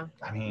to. Yeah.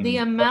 I mean, the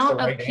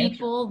amount of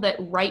people that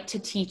write to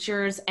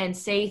teachers and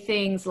say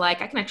things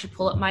like, I can actually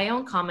pull up my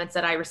own comments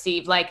that I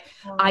received. Like,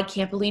 I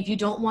can't believe you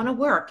don't want to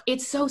work.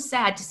 It's so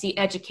sad to see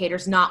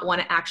educators not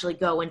want to actually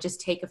go and just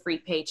take a free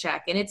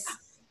paycheck. And it's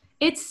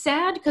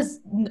sad because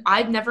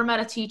I've never met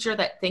a teacher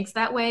that thinks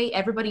that way.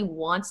 Everybody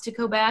wants to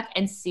go back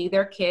and see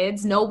their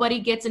kids. Nobody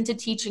gets into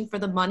teaching for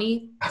the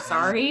money.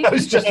 Sorry. I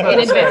was just about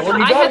to say,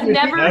 I've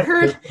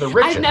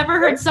never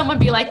heard someone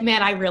be like,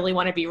 man, I really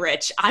want to be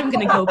rich. I'm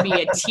going to go be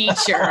a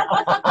teacher.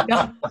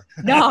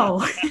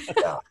 No.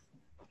 Yeah,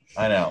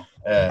 I know.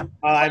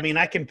 I mean,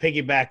 I can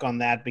piggyback on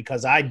that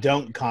because I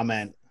don't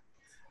comment.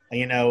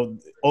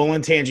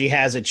 Olentangy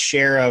has its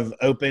share of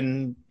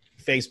open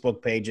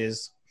Facebook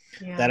pages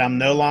that I'm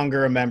no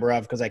longer a member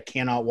of because I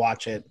cannot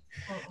watch it.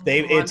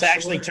 It's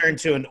actually turned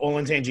to an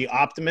Olentangy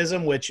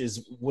Optimism, which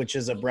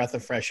is a breath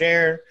of fresh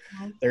air.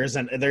 There's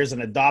an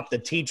Adopt a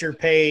Teacher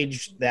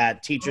page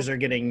that teachers are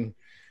getting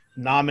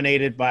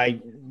nominated by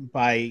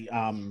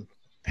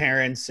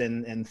parents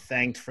and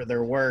thanked for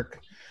their work.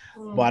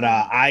 But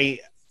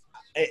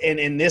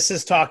and this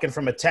is talking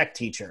from a tech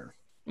teacher,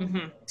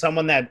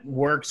 someone that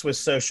works with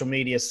social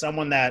media,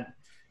 someone that.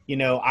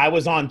 I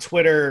was on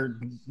Twitter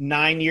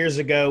 9 years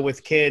ago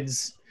with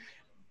kids,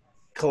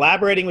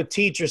 collaborating with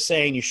teachers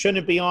saying you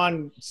shouldn't be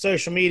on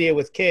social media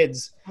with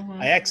kids.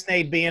 I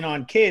ex-nayed being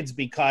on kids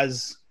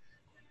because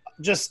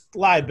just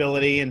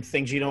liability and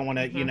things you don't want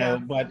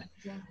to, but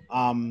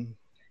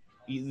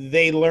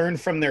they learn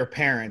from their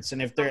parents.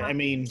 And if they're,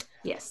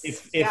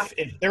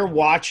 if they're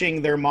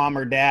watching their mom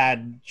or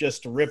dad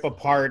just rip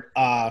apart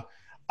a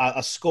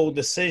school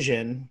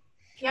decision,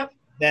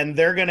 then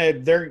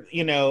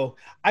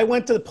I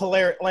went to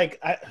the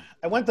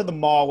I went to the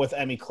mall with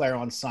Emmy Claire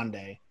on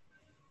Sunday,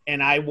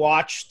 and I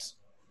watched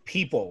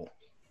people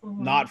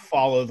not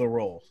follow the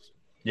rules.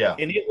 Yeah.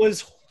 And it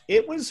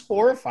was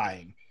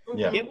horrifying.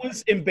 Yeah. It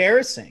was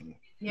embarrassing.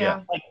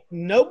 Yeah. Like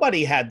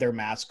nobody had their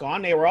mask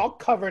on. They were all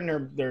covering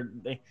their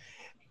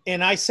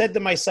and I said to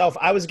myself,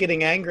 I was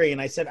getting angry,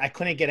 and I said, I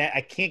can't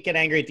get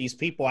angry at these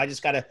people. I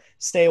just got to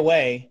stay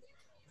away.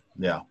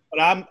 Yeah.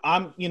 But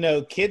I'm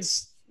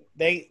kids,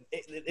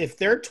 if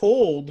they're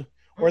told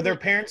or their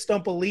parents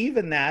don't believe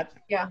in that,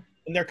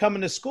 and they're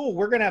coming to school,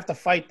 we're gonna have to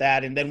fight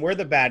that, and then we're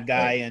the bad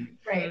guy, and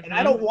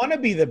I don't want to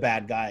be the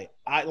bad guy.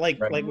 I like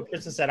what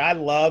Kristen said. I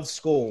love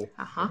school.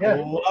 I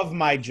love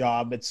my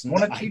job. I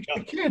want to teach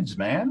the kids,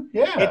 man.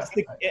 Yeah.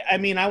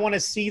 I want to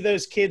see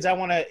those kids. I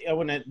want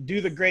to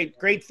do the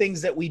great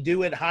things that we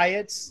do at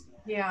Hyatt's.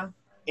 Yeah.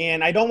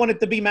 And I don't want it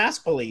to be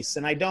mask police.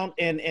 And I don't,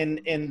 and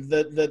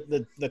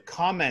the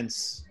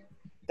comments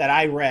that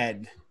I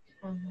read,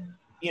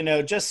 you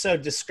know, just so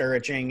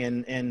discouraging,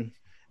 and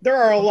there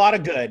are a lot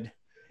of good.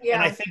 Yeah.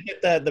 And I think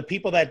that the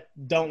people that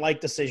don't like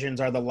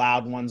decisions are the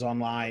loud ones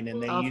online,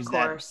 and they use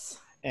that.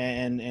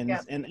 And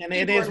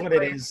it is what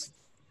it is.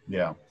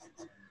 Yeah.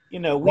 You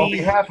know, on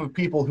behalf of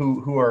people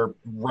who are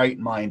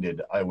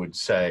right-minded, I would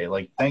say,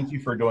 like, thank you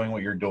for doing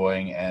what you're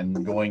doing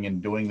and going and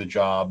doing the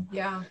job,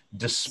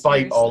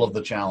 despite all of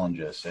the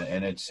challenges.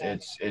 And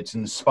it's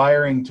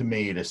inspiring to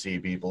me to see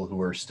people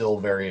who are still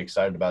very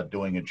excited about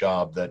doing a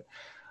job that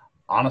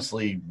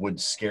honestly would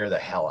scare the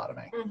hell out of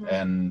me.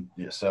 And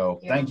so,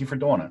 thank you for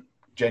doing it.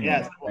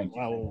 Genuinely. Thank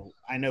you. Well,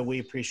 I know we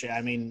appreciate it.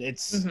 I mean,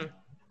 it's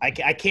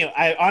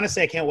I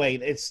honestly can't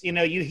wait. It's, you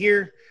know, you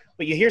hear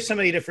so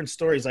many different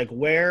stories, like,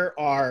 where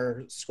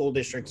are school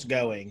districts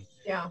going?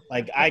 Yeah.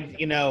 Like,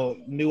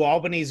 New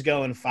Albany's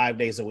going 5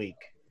 days a week.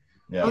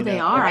 Yeah. Oh, they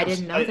are? I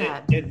didn't know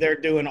that. They're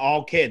doing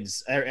all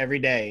kids every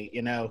day,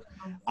 you know.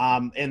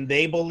 And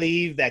they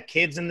believe that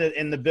kids in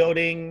the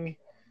building,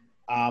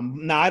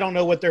 now I don't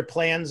know what their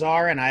plans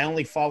are, and I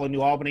only follow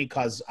New Albany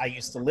because I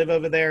used to live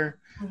over there.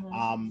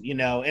 You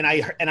know, and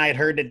I had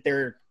heard that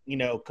they're, you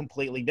know,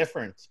 completely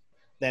different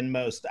than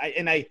most.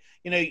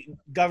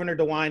 Governor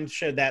DeWine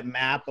showed that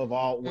map of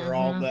where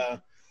all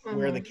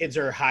where the kids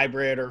are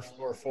hybrid or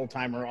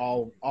full-time or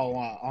all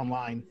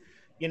online.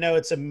 You know,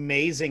 it's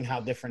amazing how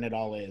different it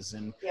all is.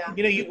 And,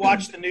 you know, you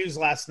watched the news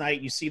last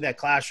night, you see that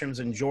classrooms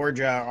in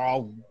Georgia are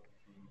all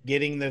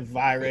getting the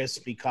virus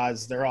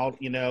because they're all,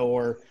 you know,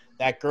 or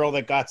that girl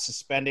that got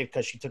suspended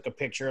because she took a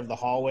picture of the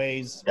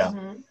hallways.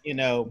 You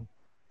know,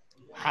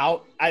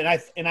 how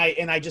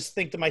I just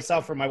think to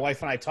myself, or my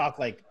wife and I talk,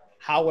 like,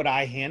 how would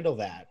I handle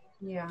that?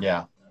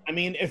 Yeah. I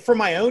mean, for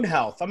my own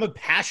health, I'm a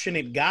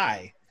passionate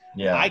guy.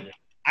 Yeah.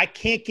 I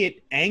can't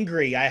get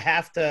angry. I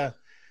have to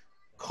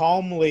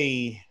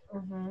calmly,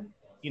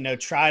 you know,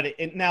 try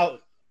to. And now,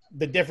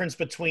 the difference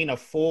between a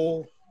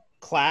full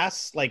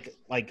class, like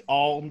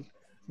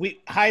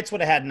Heights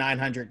would have had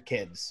 900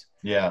 kids.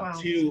 Yeah.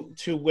 Wow.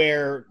 To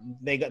where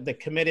they got the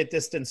committed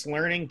distance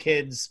learning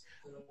kids.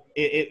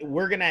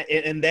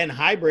 And then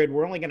hybrid,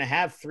 we're only gonna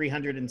have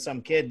 300 and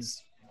some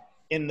kids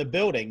in the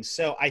building.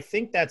 So I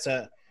think it's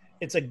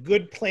a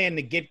good plan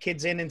to get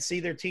kids in and see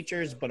their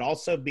teachers, but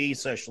also be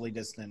socially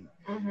distant.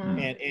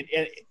 And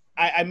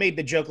I made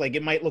the joke, like,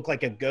 it might look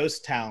like a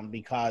ghost town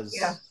because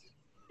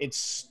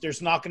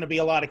there's not going to be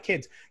a lot of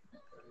kids.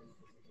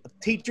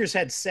 Teachers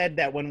had said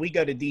that when we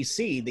go to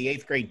DC, the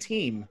 8th grade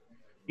team,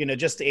 you know,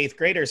 just the 8th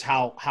graders,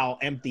 how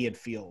empty it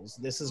feels.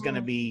 This is going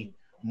to be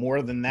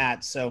more than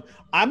that. So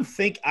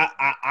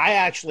I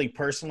actually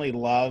personally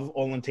love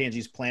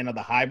Olentangy's plan of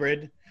the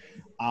hybrid.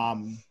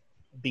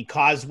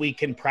 Because we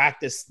can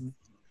practice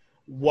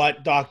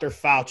what Dr.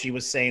 Fauci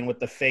was saying with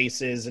the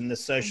faces and the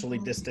socially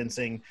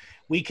distancing.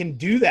 We can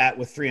do that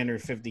with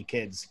 350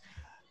 kids.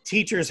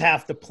 Teachers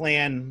have to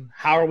plan,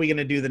 how are we going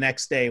to do the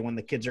next day when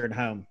the kids are at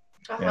home?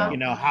 You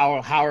know,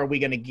 how are we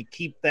going to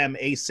keep them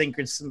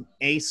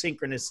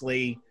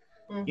asynchronously,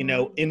 you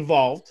know,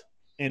 involved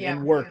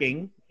and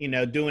working, you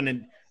know,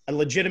 doing a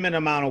legitimate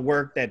amount of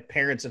work that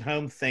parents at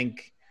home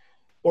think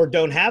or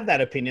don't have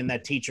that opinion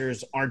that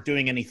teachers aren't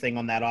doing anything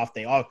on that off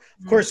day. Of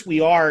course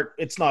we are.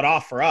 It's not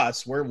off for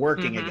us. We're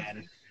working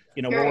again.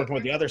 You know, we're working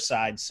with the other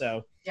side.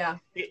 So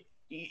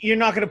you're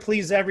not going to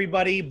please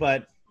everybody,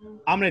 but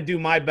I'm going to do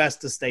my best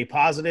to stay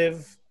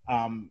positive,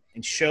 and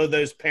show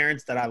those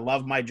parents that I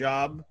love my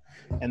job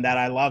and that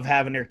I love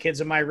having their kids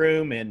in my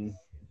room, and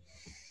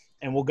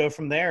we'll go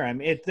from there. I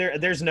mean,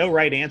 there's no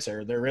right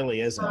answer. There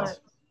really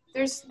isn't.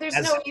 There's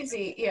no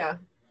easy. Yeah.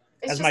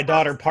 As my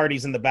daughter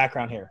parties in the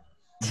background here.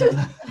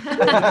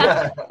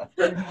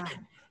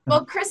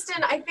 Well,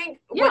 Kristen, I think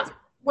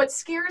what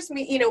scares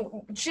me, you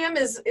know, Jim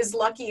is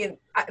lucky, and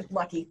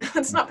lucky.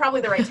 That's not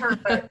probably the right term,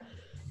 but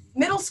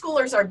middle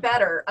schoolers are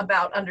better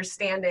about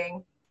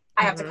understanding.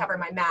 I have to cover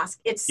my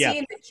mask. It's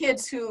seeing the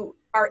kids who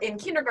are in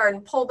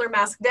kindergarten pull their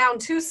mask down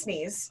to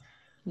sneeze,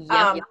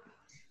 and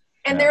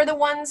they're the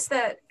ones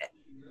that,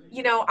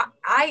 you know,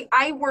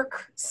 I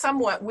work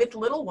somewhat with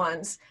little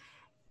ones.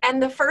 And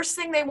the first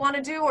thing they want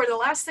to do, or the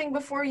last thing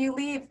before you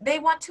leave, they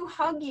want to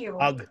hug you.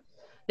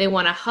 They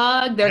want to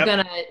hug. They're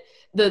going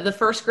to, the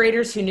first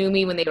graders who knew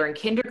me when they were in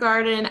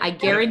kindergarten, I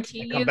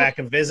guarantee you. Come back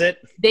and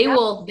visit. They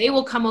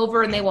will come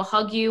over and they will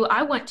hug you.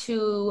 I went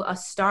to a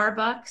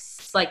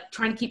Starbucks, like,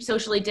 trying to keep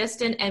socially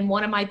distant. And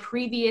one of my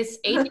previous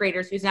 8th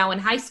graders, who's now in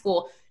high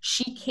school,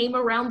 she came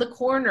around the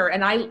corner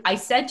and I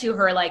said to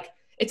her, like,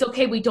 it's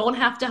okay. We don't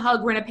have to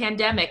hug. We're in a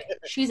pandemic.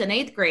 She's an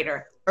 8th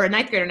grader or a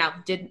 9th grader now.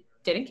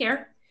 Didn't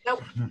care.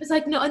 Nope. It's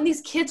like, no, and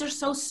these kids are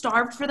so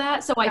starved for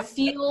that. So I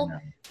feel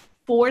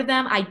for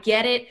them. I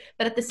get it.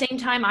 But at the same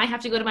time, I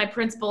have to go to my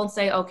principal and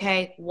say,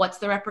 okay, what's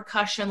the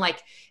repercussion?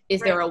 Like, is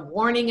there a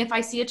warning if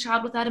I see a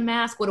child without a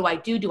mask? What do I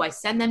do? Do I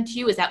send them to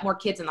you? Is that more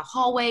kids in the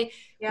hallway?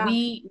 Yeah.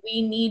 We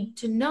need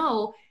to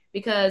know,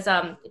 because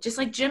just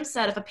like Jim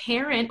said, if a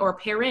parent or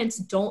parents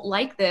don't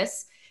like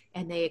this,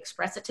 and they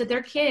express it to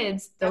their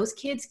kids, those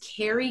kids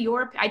carry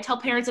your, I tell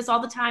parents this all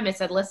the time. I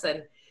said,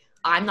 listen,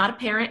 I'm not a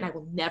parent and I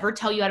will never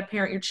tell you how to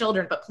parent your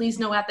children, but please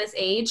know at this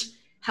age,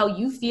 how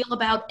you feel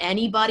about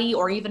anybody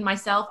or even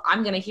myself,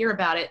 I'm going to hear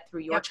about it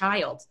through your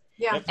child.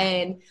 Yeah.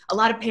 And a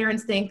lot of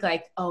parents think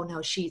like, oh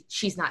no,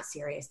 she's not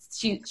serious.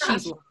 She's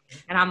lying.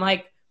 And I'm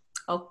like,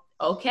 oh,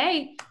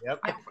 okay.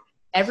 Yep.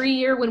 Every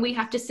year when we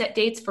have to set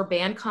dates for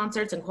band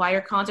concerts and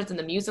choir concerts and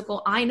the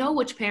musical, I know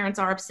which parents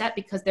are upset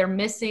because they're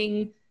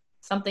missing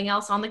something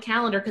else on the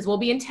calendar, because we'll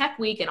be in tech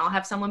week and I'll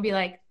have someone be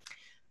like,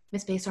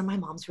 Miss Basor, my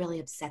mom's really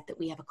upset that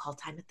we have a call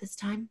time at this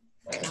time.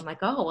 And I'm like,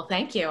 oh, well,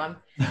 thank you. I'm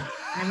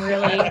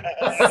really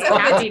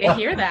happy to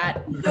hear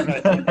that.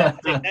 Take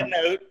that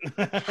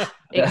note.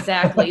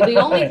 Exactly. The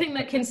only thing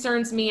that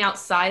concerns me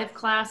outside of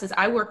class is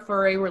I work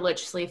for a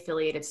religiously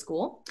affiliated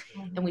school,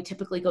 and we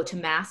typically go to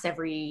mass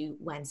every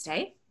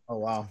Wednesday. Oh,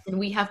 wow. And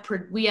we have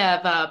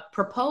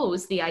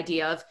proposed the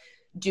idea of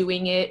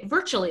doing it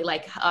virtually,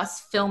 like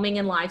us filming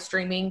and live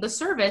streaming the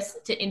service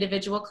to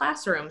individual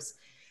classrooms.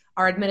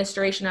 Our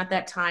administration at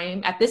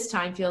this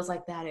time feels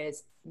like that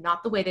is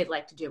not the way they'd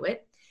like to do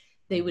it.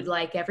 They would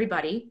like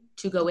everybody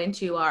to go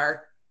into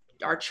our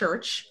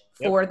church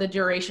for the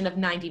duration of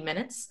 90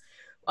 minutes.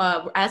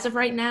 As of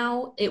right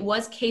now, it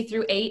was K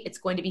through 8. It's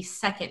going to be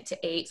 2nd to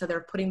 8. So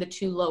they're putting the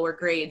 2 lower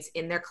grades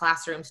in their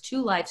classrooms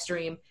to live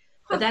stream,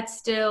 but that's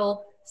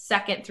still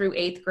 2nd through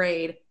 8th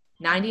grade,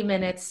 90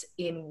 minutes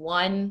in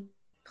one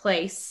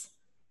place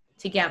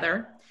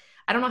together.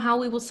 I don't know how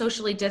we will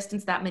socially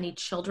distance that many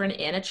children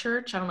in a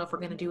church. I don't know if we're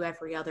going to do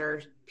every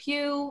other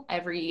pew,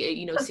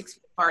 every, 6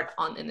 feet apart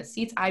in the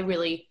seats.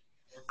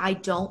 I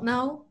don't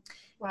know.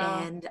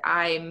 Wow. And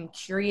I'm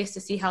curious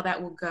to see how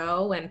that will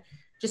go. And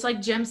just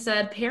like Jim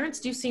said, parents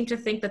do seem to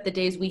think that the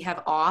days we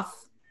have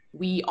off,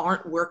 we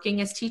aren't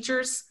working as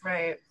teachers.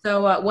 Right.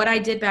 So what I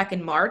did back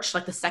in March,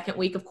 like the 2nd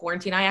week of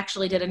quarantine, I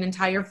actually did an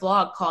entire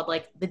vlog called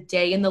like the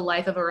day in the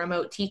life of a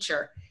remote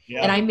teacher.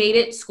 Yeah. And I made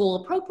it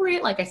school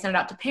appropriate. Like I sent it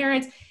out to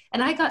parents,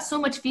 and I got so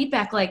much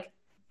feedback like,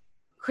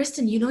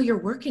 Kristen, you're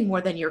working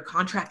more than your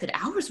contracted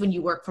hours when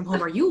you work from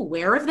home. Are you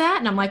aware of that?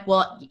 And I'm like,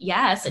 well,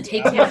 yes, it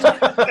takes me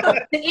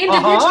to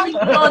individually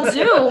put on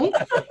Zoom.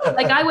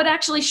 Like I would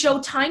actually show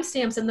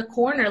timestamps in the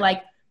corner,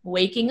 like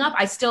waking up.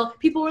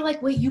 People were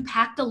like, wait, you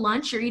packed a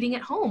lunch, you're eating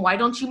at home. Why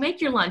don't you make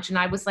your lunch? And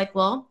I was like,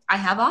 well, I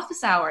have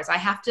office hours. I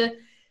have to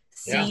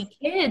see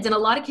kids. And a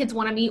lot of kids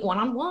want to meet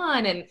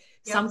one-on-one, and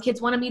some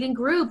kids want to meet in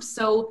groups.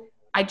 So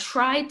I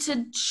tried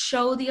to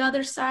show the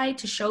other side,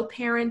 to show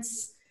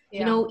parents,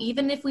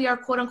 even if we are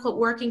quote unquote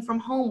working from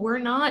home, we're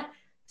not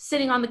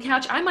sitting on the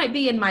couch. I might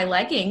be in my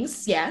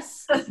leggings.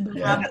 Yes. But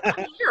I'm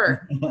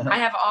here. I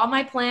have all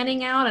my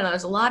planning out, and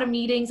there's a lot of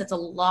meetings. It's a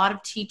lot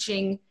of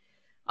teaching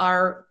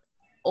our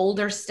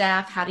older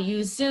staff how to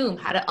use Zoom,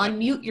 how to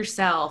unmute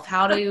yourself,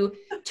 how to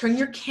turn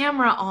your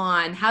camera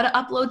on, how to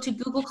upload to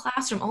Google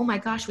Classroom. Oh my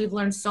gosh, we've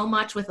learned so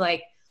much with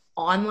like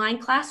online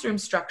classroom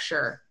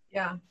structure.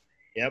 Yeah.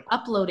 Yep.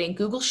 Uploading,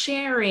 Google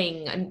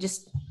sharing, and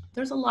just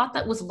there's a lot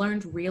that was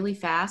learned really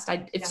fast.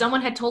 If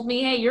someone had told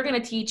me, hey, you're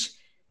going to teach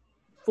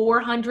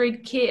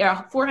 400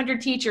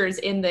 teachers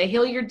in the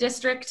Hilliard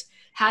district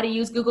how to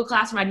use Google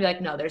Classroom, I'd be like,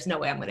 no, there's no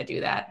way I'm going to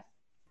do that.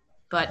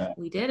 But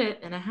we did it,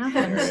 and it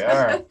happened. We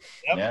are. Yep.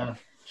 Yeah.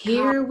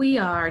 Here we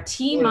are,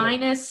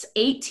 T-minus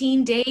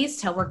 18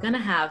 days till we're going to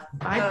have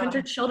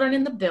 500 children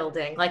in the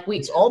building.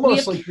 It's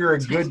almost like you're a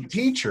good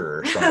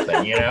teacher or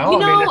something,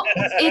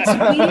 It's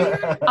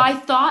weird. I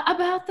thought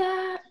about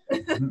that.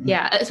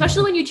 Yeah,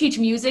 especially when you teach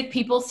music,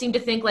 people seem to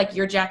think like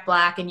you're Jack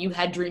Black and you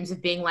had dreams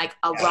of being like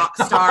a rock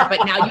star,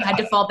 but now you had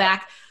to fall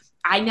back.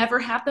 I never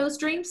had those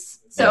dreams.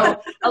 So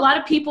a lot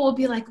of people will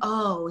be like,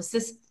 oh, is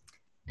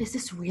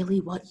this really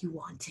what you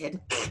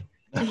wanted?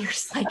 And you're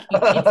just like,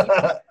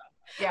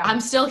 yeah.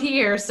 I'm still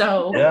here,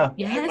 so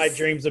yes. My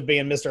dreams of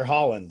being Mr.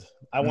 Holland.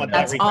 I want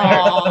that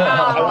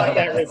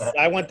retirement.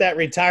 I want that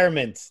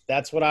retirement.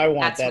 That's what I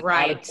want. That's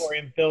right.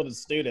 Auditorium filled with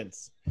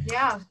students.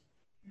 Yeah.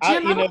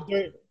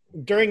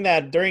 During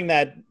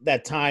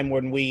that time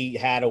when we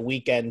had a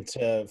weekend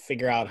to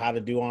figure out how to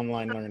do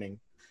online learning,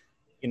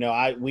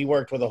 we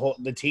worked with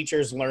the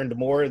teachers learned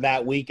more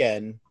that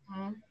weekend.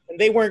 Mm-hmm. And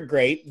they weren't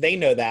great. They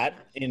know that,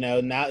 now,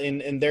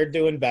 and they're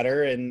doing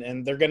better,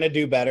 and they're going to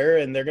do better,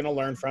 and they're going to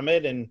learn from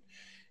it. And,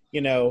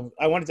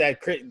 I wanted to add,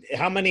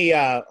 how many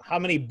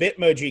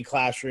Bitmoji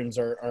classrooms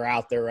are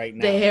out there right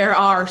now? There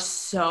are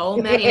so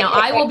many. Now,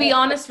 I will be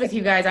honest with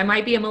you guys. I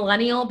might be a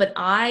millennial, but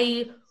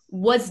I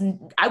was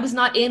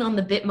not in on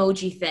the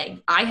Bitmoji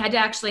thing. I had to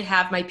actually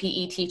have my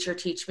PE teacher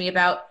teach me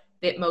about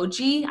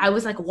Bitmoji. I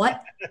was like,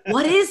 what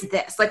is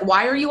this? Like,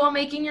 why are you all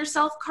making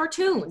yourself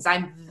cartoons?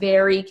 I'm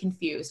very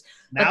confused.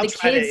 Now but the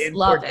kids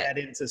love it. That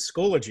into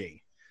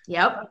Schoology.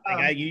 Yep.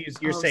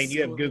 You're saying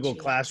you have Google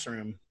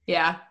Classroom.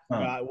 Yeah.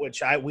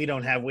 Which we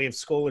don't have. We have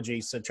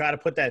Schoology. So try to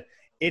put that.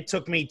 It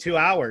took me 2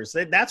 hours.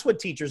 That's what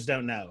teachers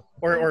don't know,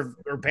 or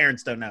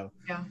parents don't know.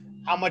 Yeah.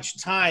 How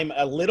much time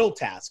a little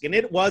task, and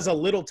it was a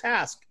little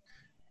task,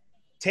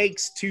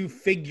 takes to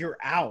figure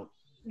out.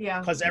 Yeah.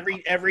 Because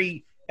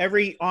every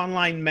every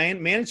online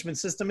management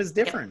system is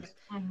different.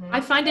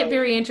 I find it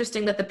very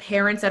interesting that the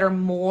parents that are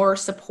more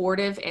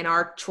supportive in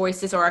our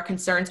choices or our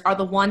concerns are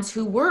the ones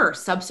who were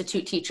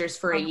substitute teachers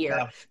for a year.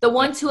 Yeah. The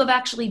ones who have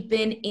actually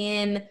been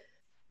in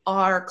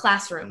our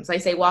classrooms. I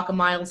say walk a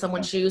mile in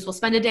someone's shoes. We'll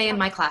spend a day in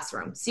my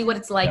classroom. See what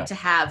it's like to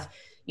have,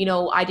 you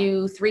know, I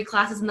do 3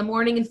 classes in the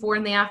morning and 4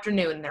 in the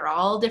afternoon. They're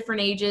all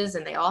different ages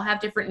and they all have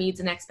different needs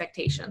and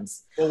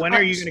expectations. Well, when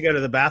are you going to go to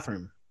the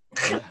bathroom?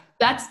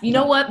 That's, you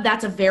know what?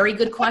 That's a very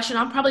good question.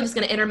 I'm probably just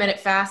going to intermittent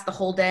fast the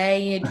whole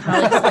day and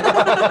probably just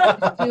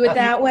gonna do it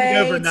that way.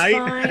 Overnight.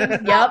 It's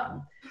fine.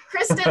 Yep.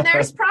 Kristen,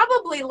 there's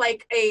probably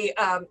like a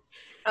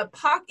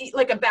pocket,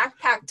 like a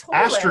backpack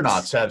toilet.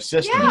 Astronauts have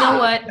systems. You know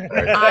what?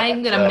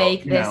 I'm going to So,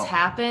 make you this know.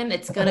 happen.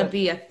 It's going to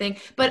be a thing.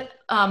 But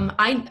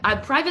I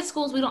private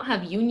schools, we don't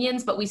have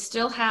unions, but we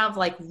still have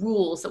like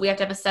rules that we have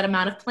to have a set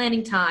amount of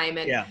planning time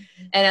and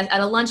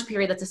at a lunch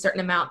period, that's a certain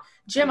amount.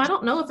 Jim, I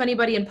don't know if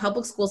anybody in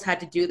public schools had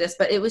to do this,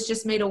 but it was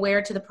just made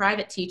aware to the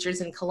private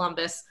teachers in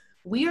Columbus.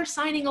 We are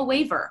signing a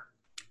waiver.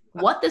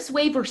 What this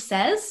waiver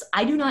says,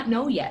 I do not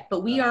know yet,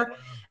 but we are,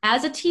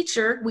 as a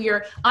teacher,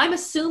 I'm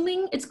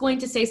assuming it's going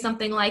to say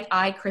something like,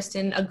 I,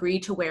 Kristen, agree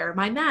to wear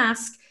my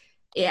mask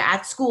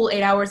at school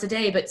 8 hours a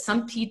day. But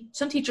some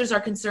teachers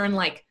are concerned,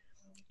 like,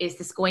 is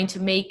this going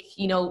to make,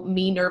 you know,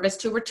 me nervous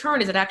to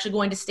return? Is it actually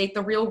going to state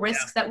the real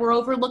risks that we're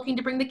overlooking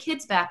to bring the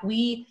kids back?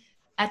 We,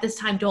 at this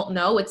time, don't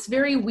know. It's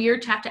very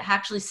weird to have to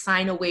actually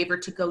sign a waiver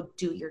to go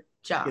do your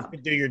job.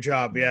 Do your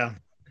job, yeah.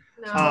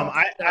 No.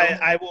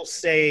 I will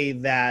say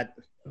that,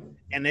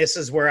 and this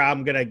is where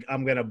I'm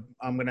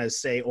gonna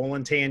say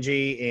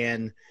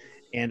Olentangy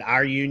and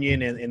our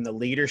union and the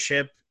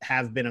leadership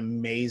have been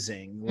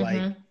amazing.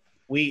 Like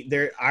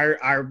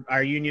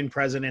our union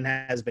president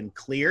has been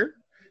clear.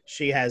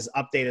 She has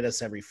updated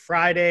us every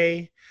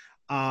Friday.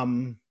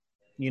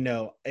 You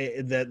know,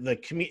 the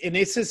community, and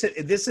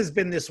this has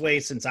been this way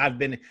since I've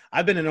been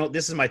in.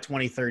 This is my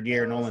 23rd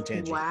year in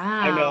Olentangy.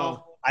 Wow. I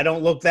know I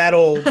don't look that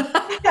old.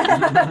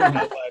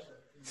 But,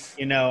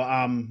 you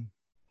know,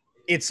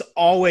 it's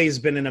always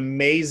been an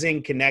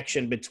amazing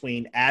connection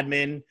between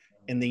admin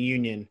and the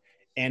union.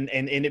 And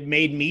it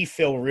made me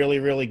feel really,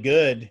 really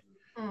good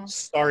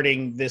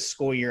starting this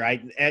school year.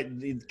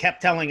 It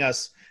kept telling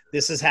us,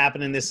 this is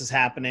happening, this is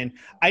happening.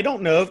 I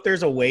don't know if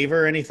there's a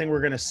waiver or anything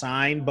we're going to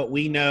sign, but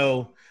we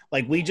know,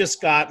 like, we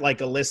just got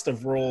like a list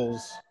of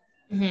rules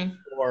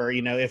or,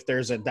 you know, if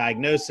there's a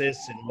diagnosis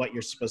and what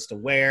you're supposed to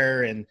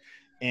wear and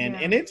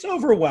it's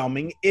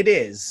overwhelming. It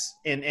is.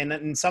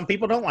 And some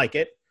people don't like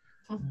it,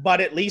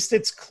 but at least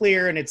it's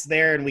clear and it's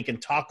there and we can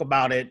talk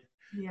about it,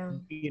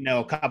 you know,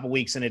 a couple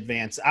weeks in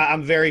advance.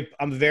 I'm very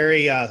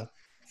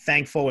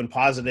thankful and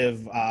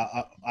positive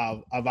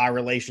of our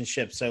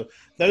relationship. So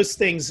those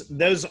things,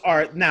 there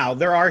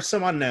are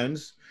some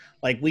unknowns.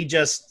 Like we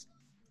just,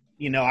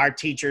 you know, our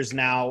teachers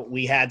now,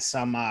 we had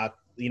some,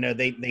 you know,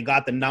 they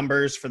got the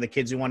numbers for the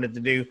kids who wanted to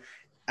do.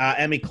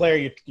 Emmy Claire,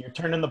 you're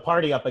turning the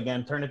party up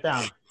again. Turn it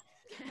down.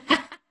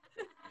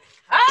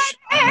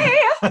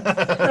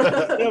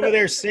 Over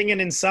there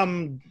singing in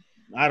some,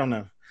 I don't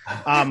know.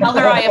 Tell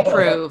her I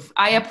approve.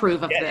 I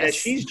approve of this.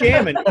 She's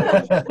jamming.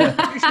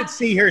 You should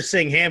see her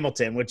sing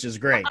Hamilton, which is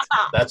great.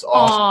 That's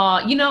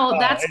awesome. Oh, you know,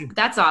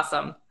 that's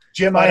awesome.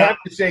 Jim, I have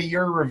to say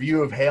your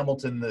review of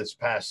Hamilton this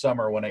past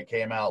summer when it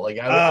came out, like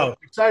I was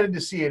excited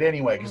to see it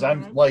anyway, because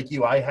I'm like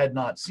you, I had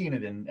not seen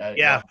it in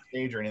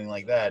stage or anything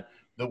like that.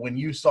 But when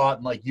you saw it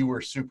and like you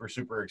were super,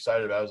 super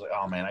excited about it, I was like,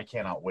 oh man, I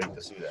cannot wait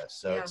to see this.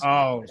 So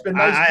it's been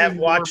nice. I have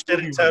watched it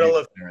a total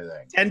of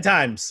 10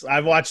 times.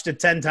 I've watched it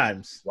 10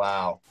 times.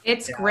 Wow.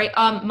 It's great.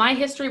 My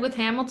history with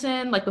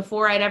Hamilton, like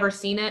before I'd ever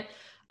seen it,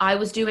 I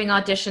was doing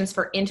auditions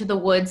for Into the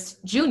Woods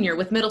Junior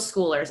with middle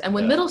schoolers. And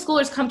when middle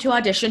schoolers come to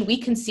audition, we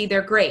can see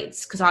their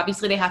grades because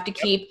obviously they have to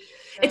keep,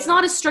 it's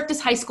not as strict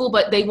as high school,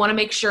 but they want to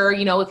make sure,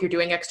 you know, if you're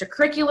doing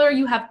extracurricular,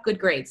 you have good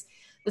grades.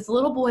 This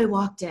little boy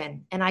walked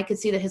in and I could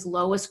see that his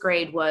lowest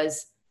grade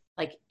was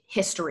like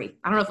history.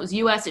 I don't know if it was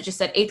US. It just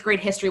said 8th grade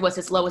history was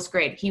his lowest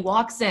grade. He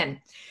walks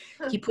in,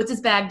 he puts his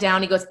bag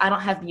down. He goes, I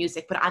don't have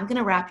music, but I'm going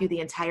to rap you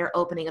the entire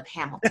opening of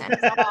Hamilton.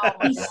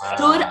 He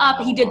stood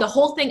up. He did the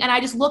whole thing. And I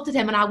just looked at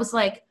him and I was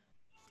like,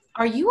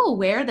 are you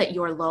aware that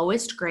your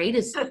lowest grade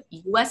is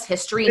US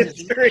history?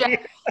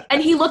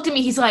 And he looked at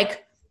me. He's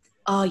like,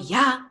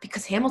 yeah,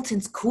 because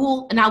Hamilton's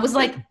cool. And I was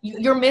like,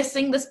 you're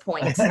missing this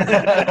point.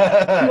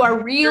 You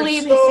are really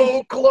You're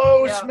so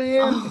close,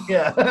 man.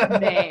 Oh,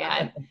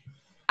 man.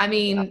 I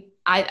mean,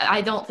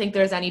 I don't think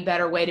there's any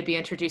better way to be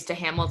introduced to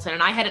Hamilton.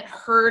 And I hadn't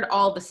heard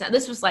all the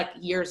this was like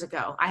years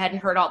ago. I hadn't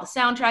heard all the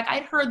soundtrack.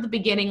 I'd heard the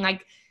beginning,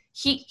 like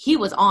he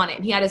was on it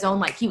and he had his own,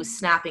 like he was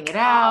snapping it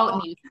out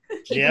and he was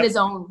keeping his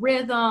own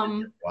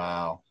rhythm.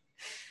 Wow.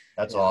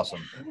 That's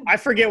awesome. I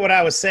forget what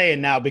I was saying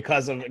now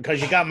because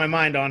you got my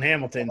mind on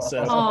Hamilton.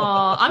 So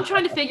I'm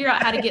trying to figure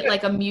out how to get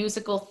like a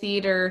musical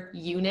theater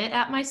unit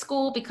at my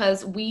school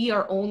because we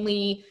are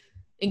only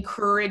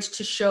encouraged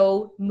to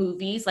show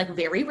movies like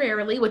very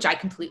rarely, which I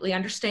completely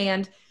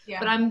understand. Yeah.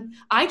 But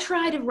I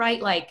try to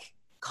write like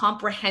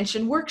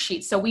comprehension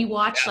worksheets. So we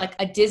watch like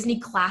a Disney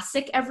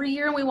classic every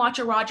year, and we watch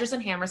a Rodgers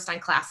and Hammerstein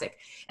classic.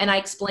 And I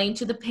explain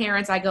to the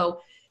parents, I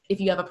go, if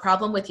you have a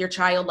problem with your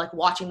child like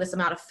watching this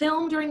amount of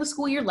film during the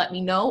school year, let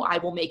me know. I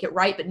will make it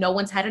right, but no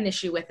one's had an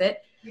issue with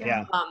it.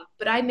 Yeah.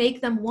 But I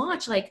make them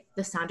watch like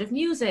The Sound of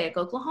Music,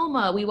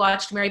 Oklahoma. We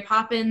watched Mary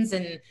Poppins,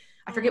 and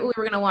I forget what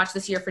we were going to watch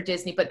this year for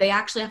Disney, but they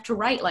actually have to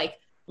write like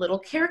little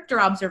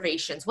character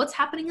observations, what's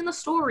happening in the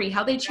story,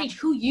 how they change,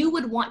 who you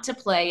would want to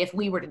play if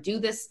we were to do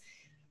this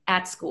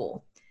at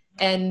school.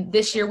 And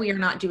this year we are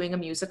not doing a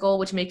musical,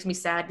 which makes me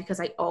sad because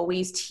I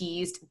always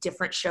teased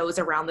different shows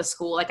around the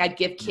school. Like I'd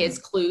give kids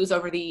clues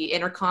over the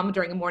intercom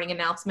during the morning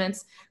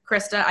announcements.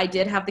 Krista, I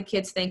did have the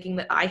kids thinking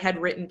that I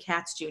had written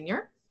Cats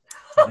Jr.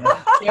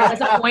 There was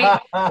a point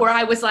where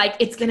I was like,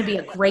 it's going to be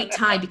a great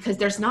time because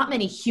there's not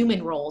many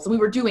human roles. We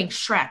were doing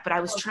Shrek, but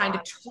I was trying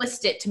to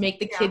twist it to make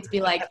the kids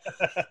be like,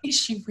 is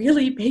she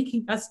really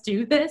making us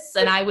do this?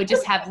 And I would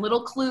just have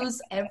little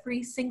clues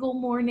every single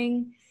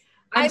morning.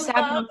 I'm sad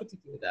we don't get to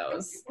do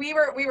those. We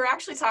were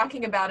actually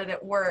talking about it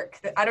at work.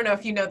 I don't know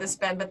if you know this,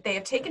 Ben, but they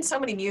have taken so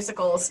many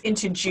musicals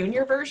into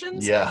junior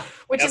versions,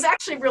 which is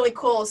actually really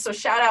cool. So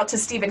shout out to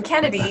Stephen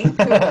Kennedy,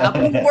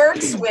 who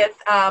works with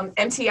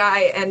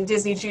MTI and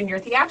Disney Junior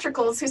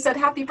Theatricals, who said,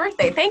 happy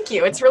birthday. Thank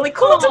you. It's really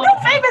cool to meet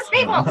famous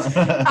people.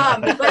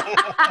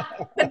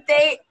 But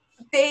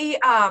they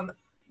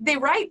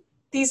write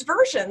these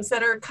versions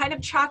that are kind of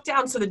chalked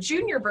down. So the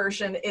junior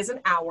version is an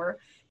hour.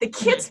 The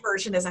kids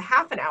version is a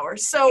half an hour.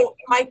 So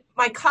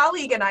my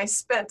colleague and I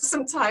spent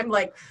some time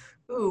like,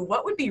 ooh,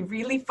 what would be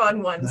really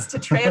fun ones to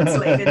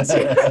translate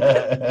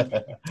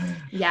into?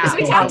 Yeah. Because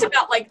we talked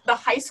about like the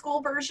high school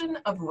version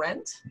of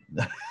Rent.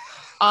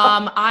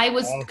 I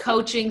was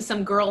coaching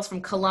some girls from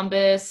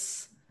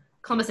Columbus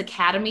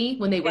Academy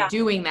when they were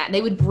doing that. And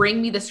they would bring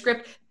me the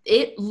script.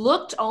 It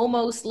looked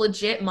almost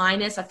legit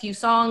minus a few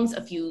songs,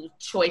 a few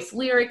choice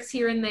lyrics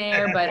here and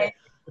there, but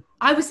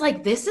I was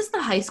like, this is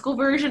the high school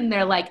version. And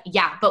they're like,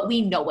 yeah, but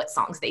we know what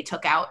songs they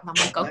took out. And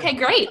I'm like, okay,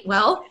 great.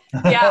 Well,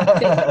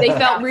 they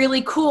felt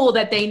really cool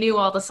that they knew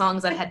all the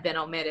songs that had been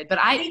omitted. But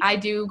I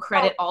do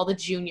credit all the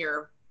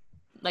junior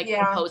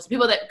composers,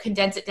 people that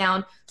condense it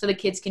down so the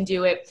kids can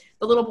do it.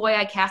 The little boy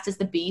I cast as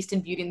the Beast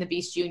in Beauty and the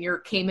Beast Junior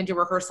came into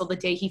rehearsal the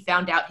day he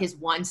found out his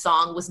one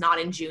song was not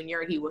in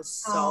Junior. He was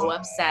so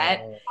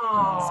upset.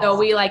 So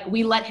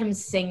we let him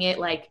sing it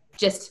like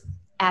just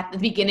at the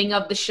beginning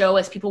of the show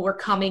as people were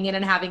coming in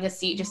and having a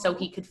seat just so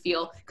he could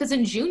feel. Because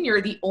in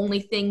Junior, the only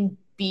thing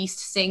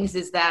Beast sings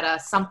is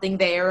that something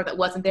there that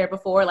wasn't there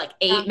before, like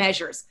 8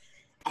 measures.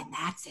 And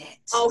that's it.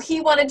 Oh,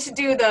 he wanted to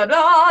do the da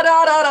da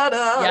da da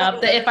da. Yeah,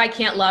 the If I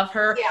Can't Love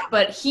Her. Yeah.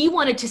 But he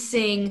wanted to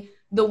sing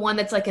the one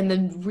that's like in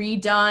the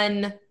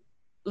redone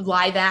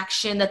live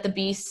action that the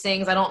Beast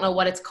sings. I don't know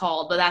what it's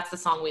called, but that's the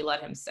song we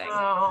let him sing.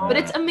 But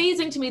it's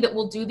amazing to me that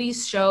we'll do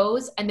these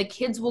shows and the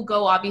kids will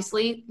go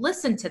obviously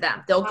listen to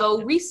them. They'll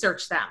go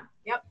research them.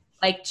 Yep.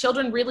 Like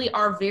children really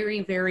are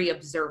very, very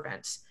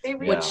observant. They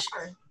really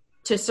are.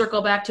 To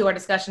circle back to our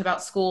discussion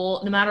about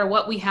school, no matter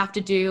what we have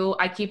to do,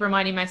 I keep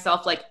reminding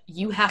myself, like,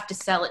 you have to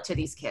sell it to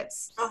these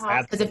kids.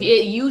 Because if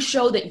you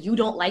show that you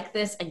don't like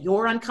this and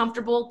you're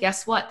uncomfortable,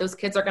 guess what? Those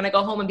kids are going to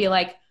go home and be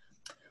like,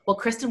 well,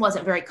 Kristen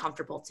wasn't very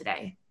comfortable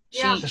today.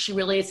 She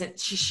really isn't.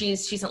 She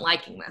isn't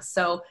liking this.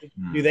 So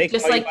do they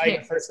call you by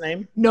your first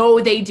name? No,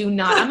 they do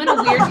not. I'm in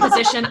a weird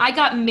position. I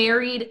got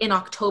married in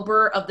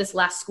October of this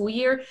last school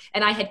year,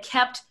 and I had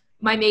kept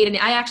my maiden.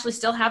 I actually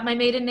still have my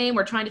maiden name.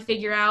 We're trying to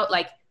figure out,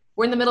 like,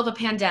 we're in the middle of a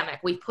pandemic.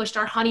 We've pushed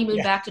our honeymoon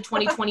back to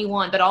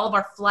 2021, but all of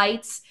our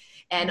flights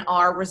and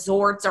our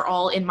resorts are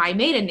all in my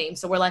maiden name.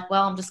 So we're like,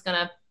 well, I'm just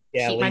gonna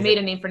keep my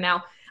maiden name for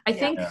now. I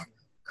think.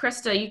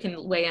 Krista, you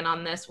can weigh in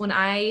on this. When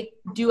I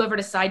do ever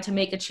decide to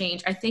make a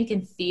change, I think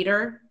in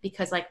theater,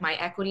 because like my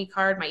equity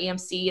card, my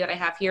EMC that I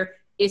have here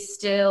is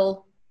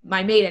still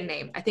my maiden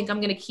name. I think I'm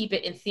going to keep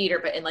it in theater,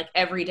 but in like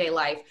everyday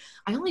life.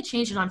 I only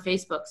changed it on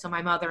Facebook so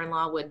my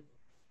mother-in-law would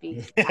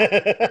be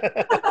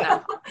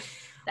well,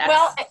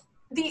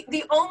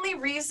 the only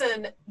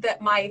reason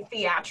that my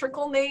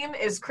theatrical name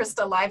is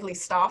Krista Lively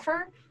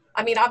Stauffer,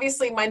 I mean,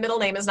 obviously my middle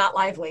name is not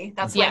Lively.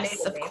 That's my maiden name.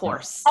 Yes, of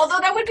course. Although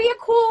that would be a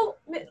cool,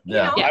 you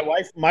know.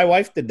 My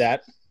wife did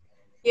that.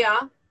 Yeah.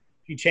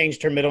 She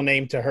changed her middle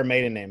name to her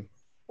maiden name.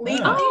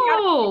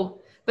 Legally.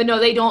 But no,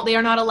 they don't. They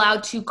are not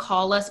allowed to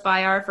call us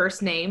by our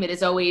first name. It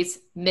is always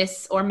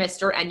Miss or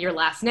Mr. and your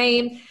last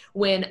name.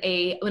 When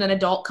an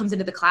adult comes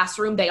into the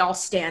classroom, they all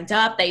stand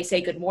up. They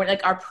say good morning.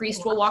 Like our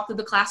priest will walk through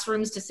the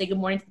classrooms to say good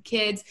morning to the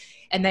kids,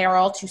 and they are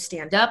all to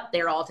stand up.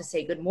 They're all to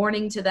say good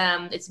morning to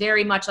them. It's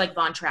very much like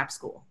Von Trapp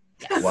School.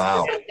 Yes.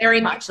 Wow. Very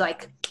much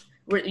like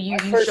you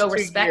show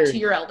respect to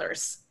your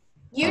elders.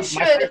 You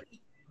should.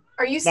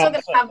 Are you still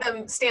going to have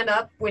them stand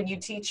up when you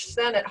teach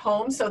then at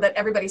home so that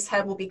everybody's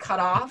head will be cut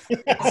off?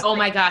 Oh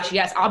my gosh,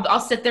 yes. I'll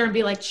sit there and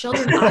be like,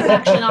 children,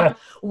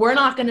 we're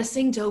not going to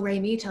sing Do Re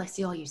Mi till I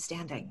see all you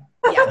standing.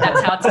 Yeah,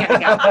 that's how it's going to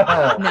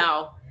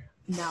go.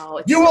 No.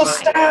 It's you will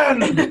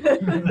stand!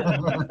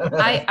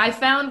 I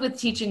found with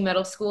teaching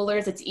middle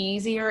schoolers, it's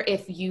easier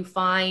if you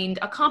find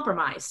a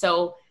compromise.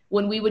 So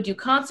when we would do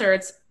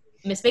concerts,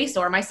 Miss Baso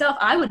or myself,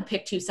 I would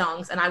pick 2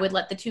 songs and I would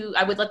let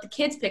the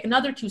kids pick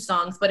another 2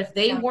 songs. But if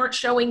they weren't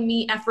showing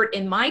me effort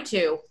in my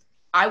 2,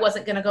 I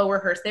wasn't going to go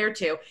rehearse their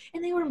 2.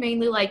 And they were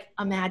mainly like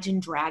Imagine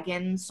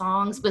Dragon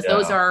songs, because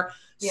those are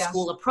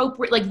school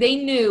appropriate. Like they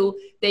knew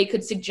they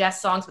could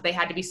suggest songs, but they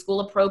had to be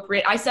school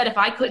appropriate. I said, if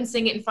I couldn't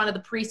sing it in front of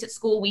the priest at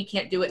school, we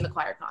can't do it in the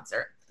choir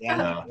concert.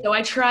 Yeah. So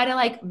I try to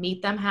like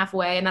meet them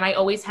halfway. And then I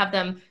always have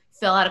them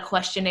fill out a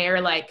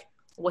questionnaire. Like,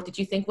 what did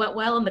you think went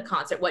well in the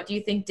concert? What do you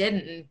think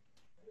didn't? And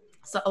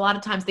so a lot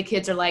of times the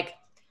kids are like,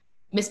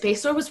 Miss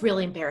Basor was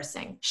really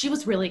embarrassing. She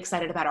was really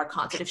excited about our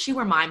concert. If she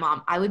were my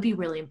mom, I would be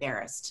really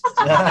embarrassed.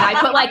 And I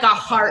put like a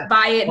heart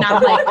by it, and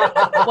I'm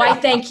like, why,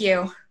 thank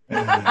you.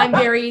 I'm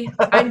very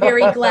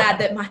glad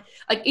that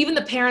like even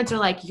the parents are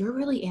like, you're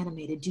really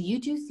animated. Do you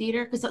do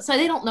theater? Because so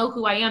they don't know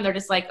who I am. They're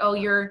just like, oh,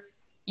 you're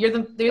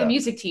the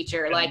music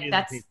teacher. Like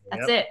that's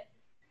it.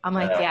 I'm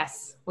like,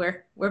 yes,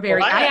 we're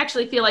very, I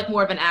actually feel like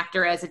more of an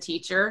actor as a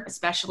teacher,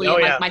 especially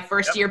in like my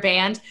first year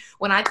band,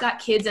 when I've got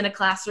kids in a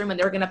classroom and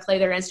they're going to play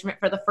their instrument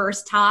for the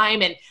first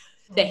time and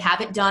they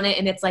haven't done it.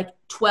 And it's like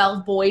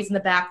 12 boys in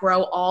the back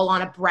row, all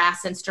on a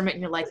brass instrument.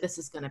 And you're like, this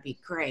is going to be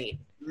great.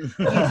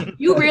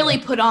 You really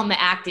put on the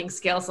acting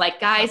skills. Like,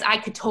 guys, I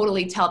could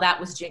totally tell that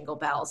was Jingle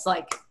Bells.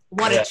 Like,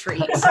 what a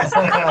treat.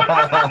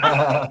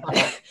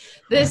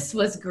 This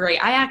was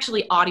great. I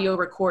actually audio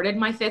recorded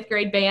my 5th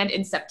grade band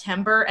in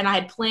September, and I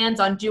had plans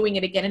on doing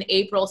it again in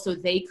April so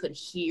they could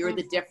hear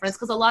the difference.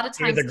 Because a lot of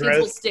times kids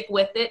will stick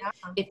with it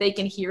if they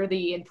can hear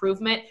the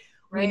improvement.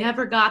 We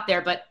never got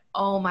there, but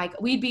oh my God,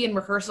 we'd be in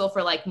rehearsal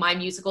for like my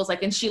musicals,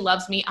 like And She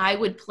Loves Me. I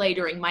would play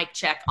during mic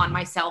check on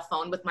my cell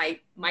phone with my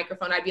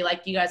microphone. I'd be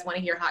like, do you guys want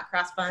to hear Hot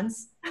Cross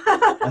Buns? You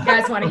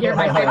guys want to hear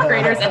my 5th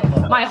graders?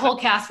 And my whole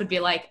cast would be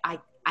like,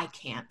 I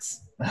can't.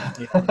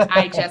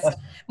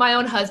 My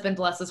own husband,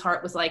 bless his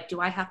heart, was like,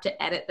 do I have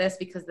to edit this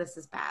because this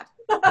is bad?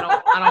 I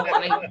don't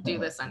want to do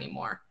this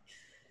anymore.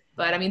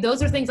 But I mean,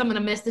 those are things I'm going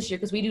to miss this year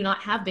because we do not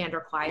have band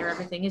or choir.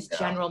 Everything is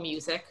general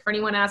music. For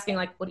anyone asking,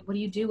 like, what do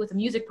you do with a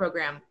music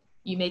program?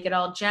 You make it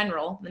all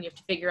general, then you have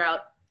to figure out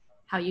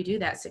how you do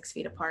that 6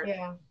 feet apart.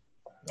 Yeah. Wow.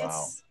 I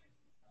was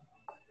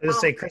going to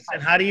say, Kristen,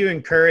 how do you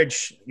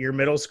encourage your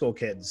middle school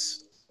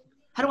kids?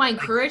 How do I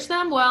encourage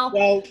them?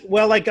 Well,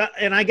 like,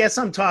 and I guess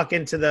I'm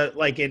talking to the,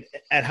 like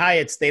at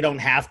Hyatt's, they don't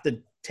have to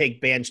take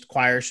band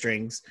choir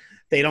strings.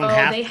 They don't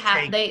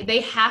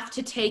they have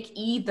to take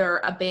either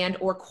a band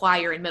or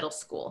choir in middle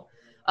school.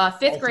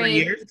 5th grade. 3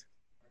 years?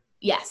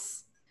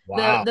 Yes.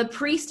 Wow. The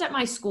priest at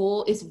my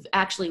school is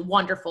actually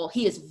wonderful.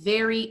 He is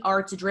very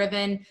arts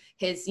driven.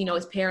 His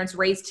parents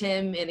raised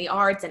him in the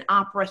arts and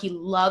opera. He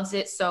loves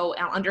it. So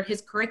under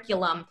his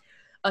curriculum,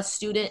 a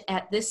student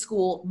at this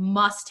school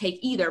must take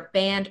either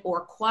band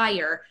or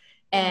choir.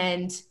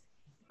 And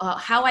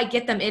how I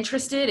get them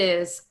interested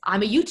is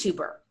I'm a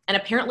YouTuber. And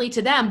apparently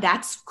to them,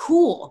 that's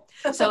cool.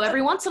 So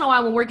every once in a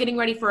while when we're getting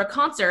ready for a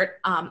concert,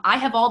 I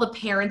have all the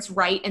parents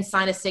write and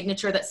sign a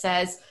signature that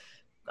says,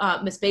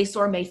 Ms.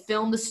 Basor may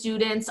film the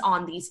students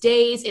on these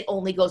days. It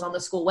only goes on the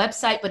school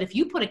website. But if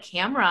you put a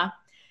camera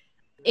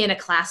in a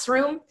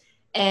classroom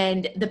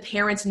and the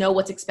parents know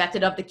what's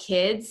expected of the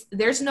kids,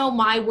 there's no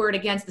my word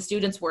against the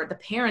student's word. The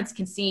parents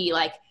can see,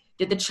 like,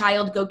 did the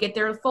child go get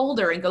their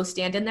folder and go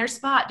stand in their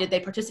spot? Did they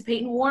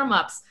participate in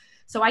warm-ups?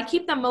 So I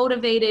keep them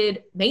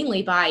motivated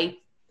mainly by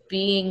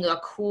being a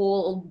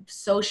cool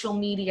social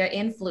media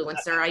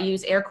influencer. I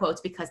use air quotes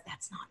because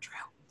that's not true.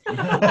 And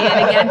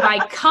again, by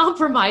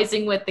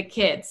compromising with the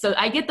kids. So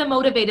I get them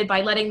motivated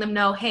by letting them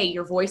know, hey,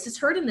 your voice is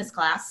heard in this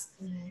class.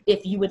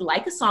 If you would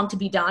like a song to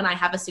be done, I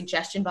have a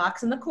suggestion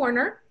box in the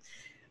corner.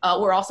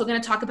 We're also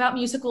going to talk about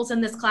musicals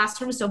in this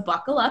classroom, so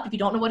buckle up. If you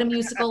don't know what a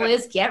musical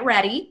is, get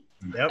ready.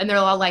 Yep. And they're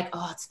all like,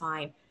 oh, it's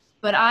fine.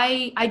 But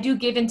I do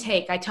give and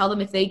take. I tell them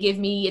if they give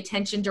me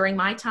attention during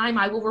my time,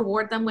 I will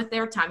reward them with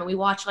their time. And we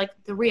watch like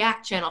the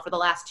React channel for the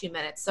last 2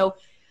 minutes. So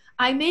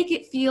I make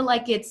it feel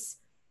like it's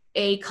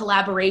a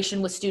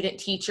collaboration with student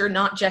teacher,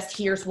 not just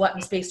here's what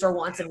Ms. Basor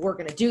wants and we're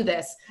going to do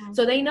this.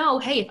 So they know,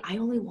 hey, if I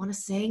only want to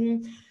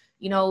sing,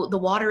 The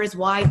Water is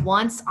Wide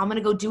once, I'm going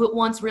to go do it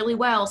once really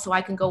well so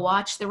I can go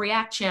watch the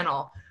React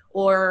channel.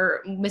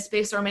 Or Ms.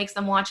 Basor makes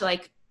them watch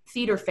like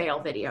theater fail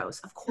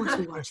videos. Of course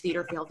we watch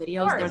theater fail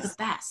videos. They're the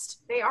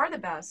best. They are the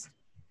best.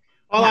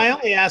 Well, I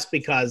only ask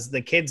because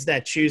the kids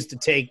that choose to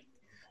take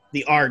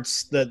the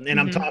arts,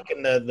 I'm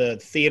talking the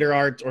theater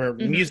art or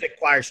music,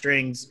 choir,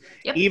 strings,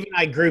 even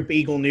I group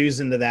Eagle News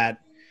into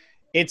that.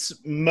 It's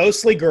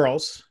mostly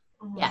girls.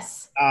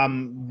 Yes.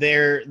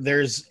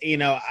 There's,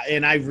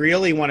 and I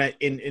really want to,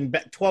 in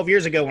 12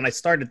 years ago when I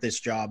started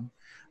this job,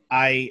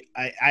 I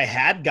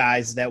had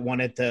guys that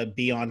wanted to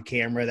be on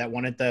camera, that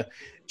wanted to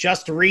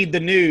just read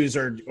the news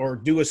or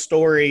do a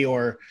story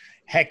or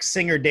heck,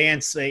 sing or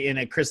dance.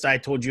 Krista, I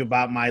told you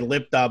about my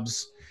lip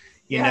dubs,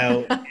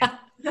 and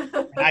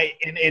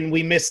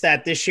we missed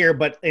that this year,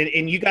 but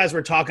you guys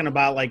were talking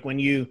about like when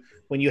you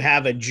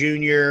have a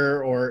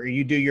junior or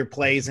you do your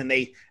plays and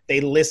they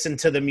listen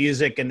to the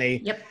music and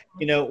they,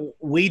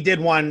 we did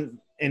one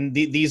and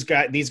these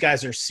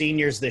guys are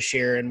seniors this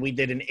year, and we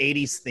did an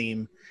 80s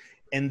theme,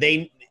 and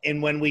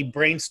when we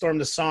brainstormed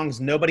the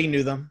songs, nobody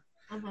knew them.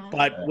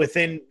 But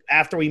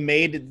after we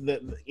made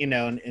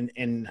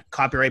and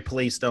copyright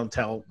police don't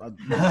tell.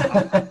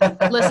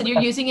 Listen,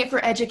 you're using it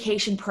for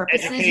education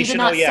purposes.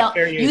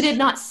 You did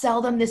not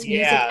sell them this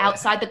music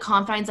outside the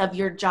confines of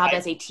your job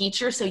as a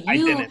teacher. So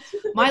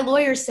my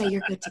lawyers say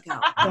you're good to go.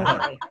 Don't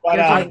worry. But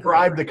I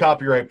bribed the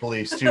copyright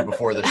police too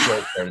before the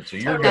show started. So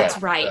you're good.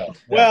 That's right. So,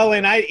 well,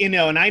 and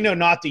I know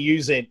not to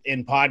use it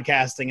in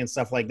podcasting and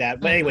stuff like that.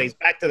 But anyways,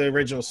 back to the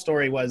original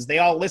story was they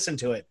all listened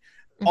to it.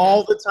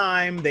 All the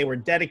time. They were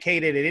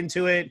dedicated and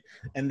into it,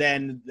 and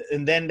then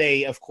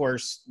they, of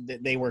course,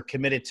 they were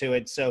committed to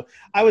it. So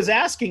I was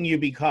asking you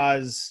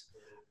because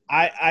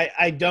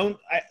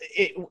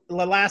the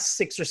last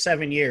 6 or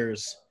 7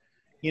 years,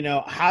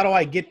 how do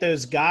I get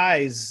those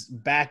guys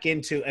back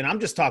into? And I'm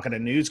just talking a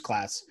news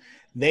class.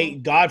 They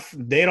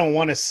don't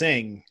want to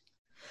sing.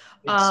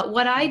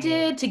 What I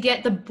did to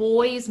get the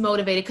boys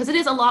motivated, because it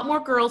is a lot more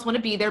girls want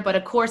to be there, but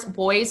of course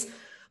boys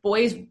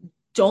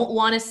don't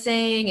want to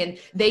sing, and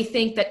they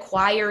think that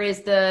choir is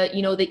the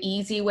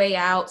easy way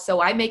out.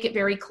 So I make it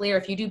very clear,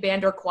 if you do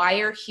band or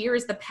choir, here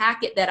is the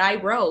packet that I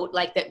wrote,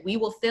 like that we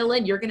will fill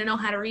in. You're going to know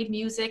how to read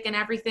music and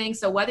everything.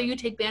 So whether you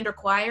take band or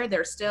choir,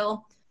 there's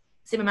still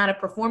same amount of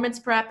performance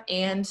prep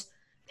and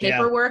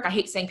paperwork. I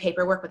hate saying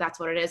paperwork, but that's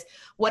what it is.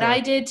 What I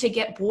did to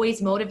get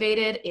boys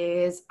motivated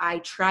is I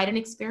tried an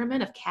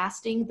experiment of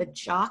casting the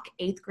jock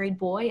 8th grade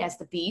boy as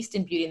the Beast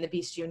in Beauty and the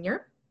Beast Jr.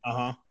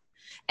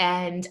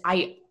 And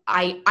I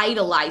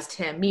idolized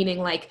him, meaning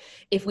like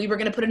if we were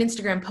going to put an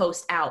Instagram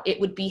post out, it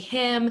would be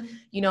him,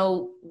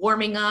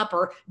 warming up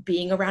or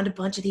being around a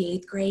bunch of the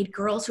 8th grade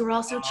girls who are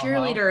also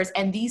cheerleaders.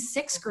 And these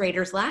 6th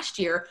graders last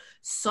year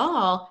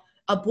saw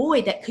a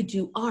boy that could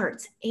do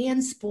arts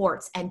and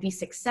sports and be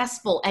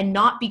successful and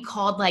not be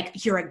called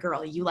like, you're a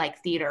girl, you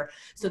like theater.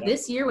 So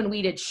this year when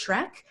we did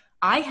Shrek,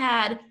 I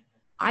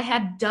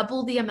had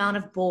double the amount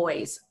of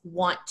boys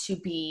want to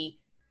be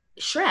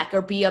Shrek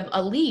or be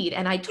a lead.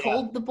 And I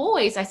told the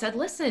boys, I said,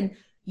 listen,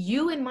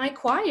 you in my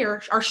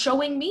choir are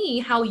showing me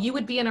how you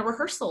would be in a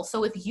rehearsal.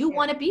 So if you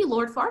want to be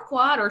Lord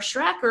Farquaad or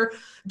Shrek or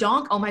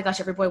Donk, oh my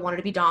gosh, every boy wanted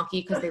to be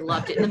Donkey because they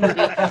loved it in the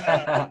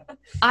movie.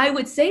 I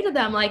would say to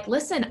them, like,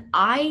 listen,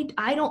 I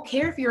don't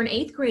care if you're an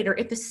 8th grader.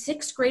 If the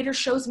 6th grader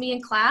shows me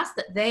in class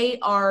that they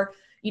are,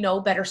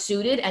 better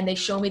suited and they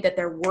show me that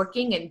they're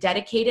working and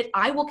dedicated,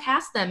 I will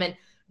cast them. And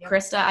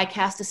Krista, I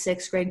cast a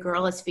 6th grade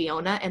girl as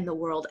Fiona and the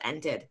world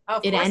ended.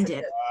 It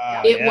ended.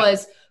 It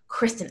was,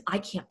 Kristen, I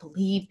can't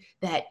believe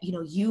that,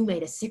 you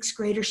made a 6th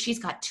grader. She's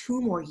got 2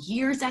 more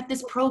years at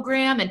this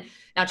program. And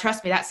now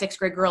trust me, that 6th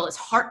grade girl is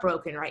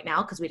heartbroken right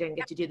now because we didn't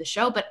get to do the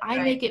show, but I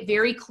make it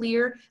very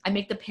clear. I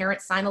make the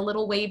parents sign a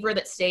little waiver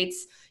that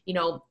states,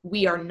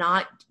 we are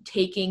not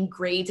taking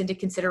grades into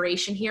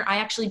consideration here. I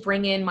actually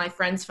bring in my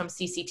friends from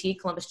CCT,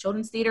 Columbus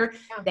Children's Theater.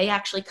 They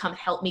actually come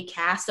help me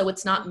cast. So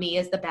it's not me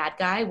as the bad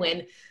guy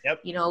when,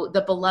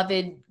 the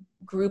beloved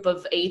group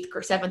of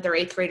 7th or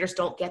 8th graders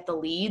don't get the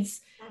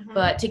leads.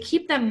 But to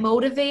keep them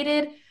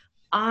motivated,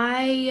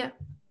 I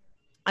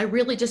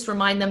really just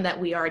remind them that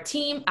we are a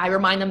team. I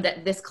remind them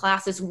that this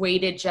class is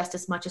weighted just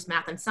as much as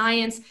math and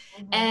science.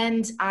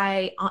 And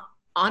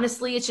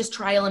honestly, it's just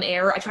trial and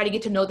error. I try to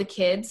get to know the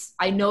kids.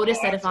 I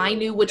noticed that if I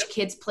knew which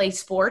kids play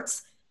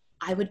sports,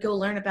 I would go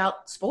learn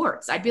about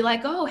sports. I'd be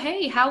like, oh,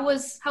 hey,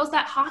 how's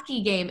that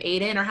hockey game,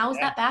 Aiden? Or how's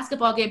that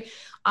basketball game?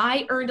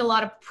 I earned a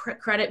lot of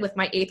credit with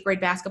my 8th grade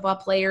basketball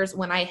players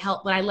when I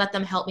let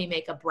them help me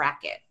make a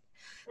bracket.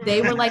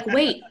 They were like,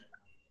 wait,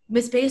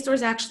 Miss Bastor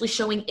is actually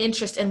showing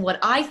interest in what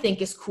I think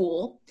is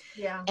cool.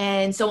 Yeah.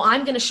 And so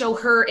I'm going to show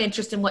her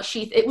interest in what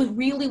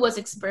it was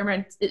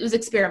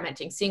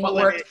experimenting, seeing what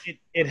worked.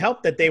 It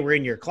helped that they were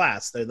in your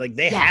class.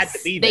 They had to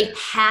be there. They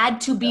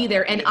had to be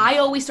there. And I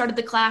always started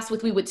the class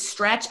with, we would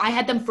stretch. I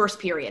had them first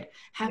period.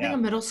 Having a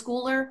middle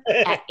schooler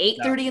at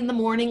 8:30 in the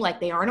morning, like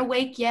they aren't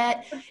awake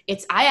yet.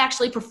 I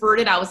actually preferred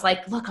it. I was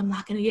like, look, I'm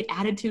not going to get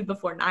attitude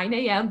before 9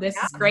 a.m. This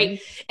is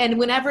great. And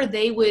whenever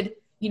they would,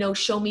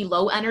 show me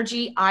low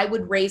energy, I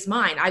would raise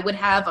mine. I would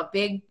have a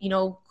big,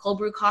 cold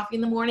brew coffee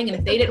in the morning. And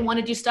if they didn't want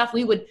to do stuff,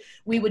 we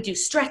would do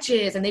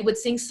stretches and they would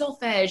sing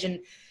solfege, and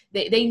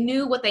they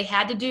knew what they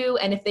had to do.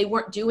 And if they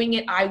weren't doing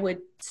it, I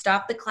would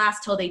stop the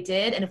class till they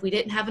did. And if we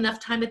didn't have enough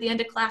time at the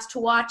end of class to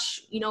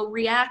watch,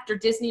 React or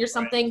Disney or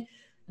something,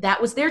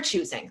 that was their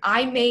choosing.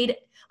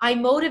 I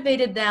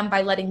motivated them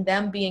by letting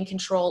them be in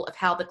control of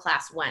how the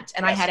class went.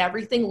 And I had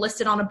everything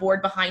listed on a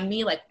board behind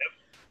me, like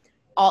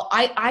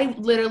I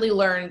literally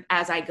learned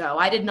as I go.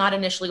 I did not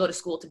initially go to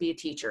school to be a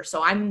teacher.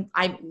 So I'm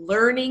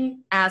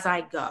learning as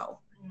I go,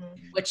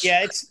 which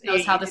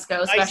knows how this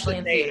goes, especially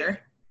in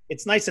theater.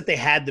 It's nice that they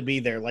had to be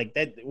there like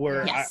that.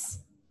 Where,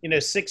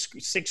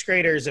 sixth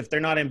graders, if they're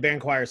not in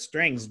band, choir,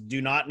 strings,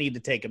 do not need to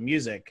take a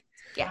music.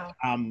 Yeah.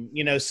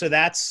 So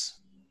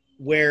that's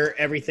where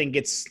everything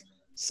gets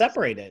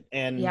separated.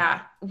 And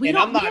we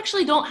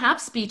actually don't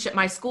have speech at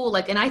my school.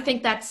 And I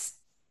think that's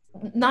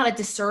not a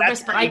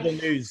disservice, but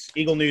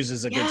Eagle News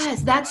is a good.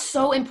 Yes, that's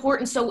so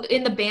important. So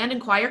in the band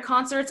and choir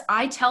concerts,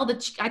 I tell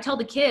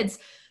the kids,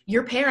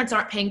 your parents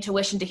aren't paying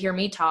tuition to hear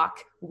me talk.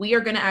 We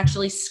are going to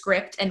actually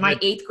script. And my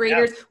 8th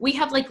graders, we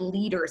have like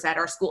leaders at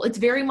our school. It's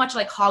very much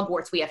like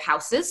Hogwarts. We have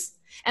houses,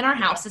 and our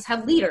houses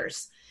have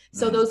leaders.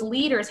 So those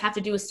leaders have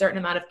to do a certain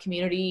amount of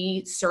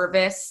community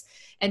service.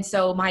 And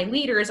so my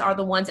leaders are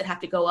the ones that have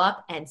to go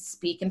up and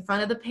speak in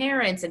front of the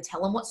parents and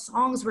tell them what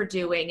songs we're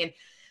doing. And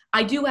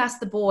I do ask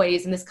the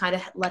boys, and this kind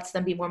of lets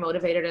them be more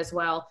motivated as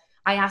well.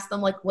 I ask them,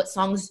 like, what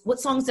songs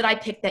did I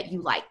pick that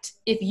you liked?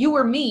 If you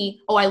were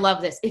me, oh, I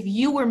love this. If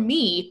you were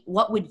me,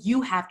 what would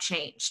you have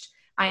changed?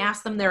 I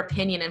ask them their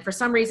opinion. And for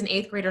some reason,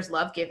 8th graders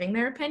love giving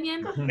their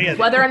opinion,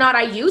 whether or not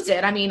I use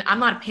it. I mean, I'm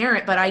not a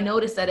parent, but I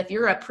notice that if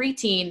you're a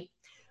preteen,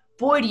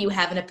 boy, do you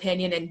have an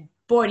opinion, and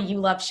boy, do you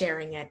love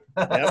sharing it.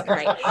 That's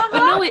great. But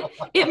no,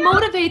 it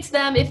motivates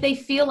them if they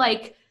feel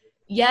like,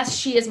 yes,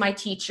 she is my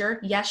teacher.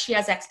 Yes, she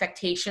has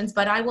expectations,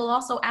 but I will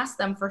also ask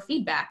them for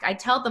feedback. I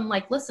tell them,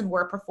 like, listen,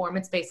 we're a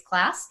performance-based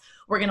class.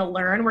 We're going to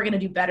learn. We're going to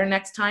do better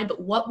next time, but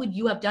what would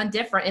you have done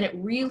different? And it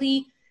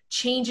really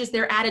changes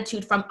their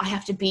attitude from, I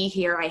have to be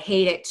here, I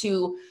hate it,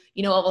 to,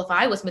 you know, well, if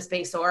I was Miss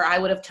Basor, I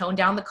would have toned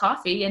down the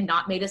coffee and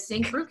not made us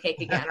sing fruitcake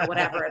again, or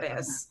whatever it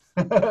is.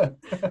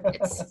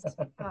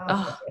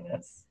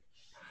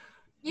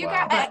 You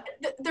got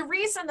the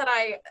reason that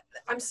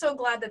I'm so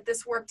glad that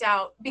this worked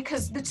out,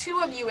 because the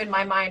two of you in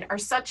my mind are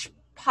such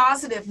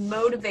positive,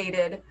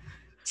 motivated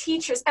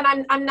teachers.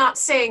 And I'm not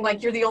saying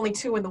like you're the only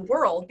two in the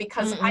world,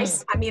 because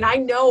I mean, I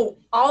know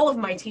all of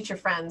my teacher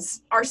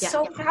friends are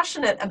so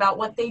passionate about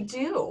what they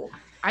do.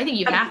 I think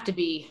you have to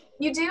be.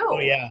 You do. Oh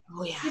yeah.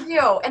 You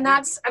do. And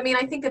that's, I mean,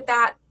 I think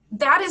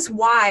that is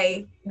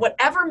why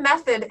whatever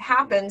method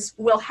happens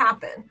will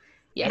happen.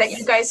 Yes. That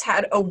you guys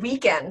had a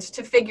weekend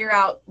to figure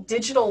out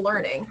digital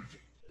learning,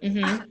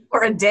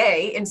 or a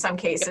day in some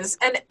cases.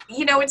 And,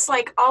 you know, it's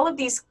like all of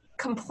these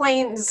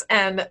complaints,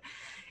 and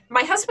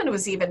my husband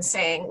was even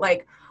saying,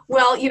 like,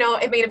 well, you know,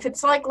 I mean, if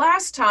it's like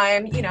last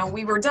time, you know,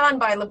 we were done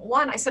by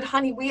 1. I said,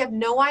 honey, we have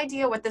no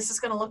idea what this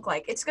is going to look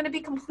like. It's going to be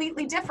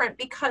completely different,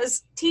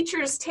 because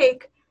teachers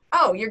take,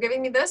 oh, you're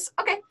giving me this?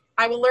 Okay,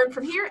 I will learn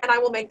from here, and I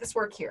will make this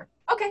work here.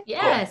 Okay.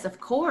 Yes, of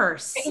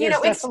course. You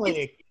know, it's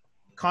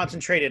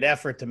concentrated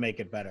effort to make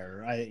it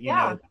better. You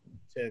know,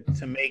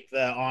 to make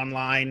the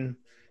online,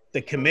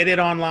 the committed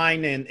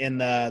online,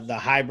 and the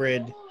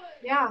hybrid,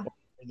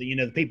 you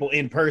know, the people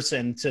in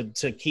person,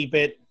 to keep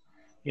it,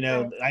 you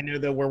know, I know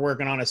that we're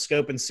working on a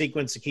scope and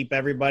sequence to keep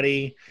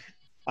everybody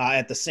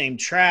at the same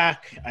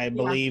track. I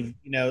believe,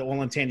 you know,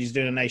 Olentangy's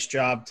doing a nice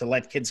job to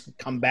let kids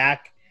come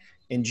back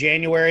in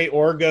January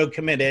or go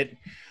committed.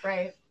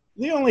 Right.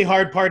 The only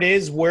hard part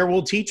is, where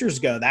will teachers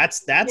go?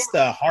 That's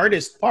the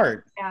hardest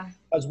part. Yeah.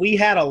 Because we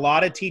had a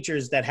lot of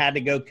teachers that had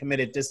to go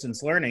committed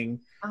distance learning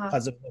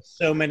because of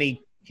so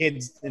many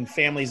kids and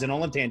families in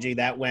Olentangy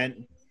that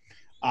went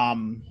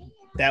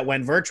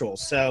virtual.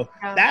 So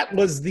that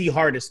was the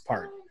hardest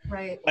part.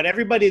 Right. But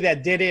everybody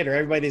that did it, or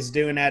everybody's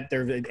doing that,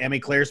 they're Emmy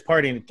Claire's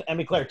party.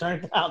 Emmy Claire,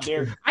 turn it out,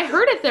 dear. I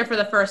heard it there for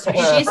the first time.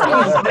 She's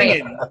doing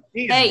great.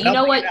 Hey, you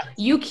know what?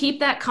 You keep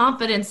that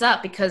confidence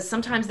up, because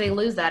sometimes they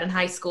lose that in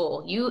high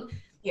school.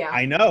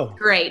 I know.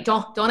 Great.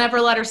 Don't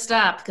ever let her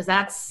stop, because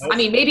that's, I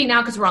mean, maybe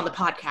now because we're on the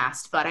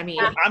podcast, but I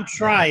mean. I'm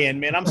trying,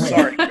 man. I'm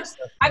sorry.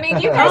 I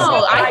mean, you guys.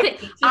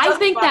 I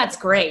think that's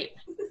great.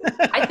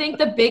 I think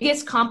the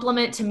biggest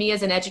compliment to me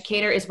as an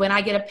educator is when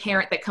I get a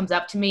parent that comes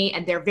up to me,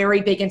 and they're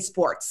very big in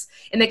sports,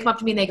 and they come up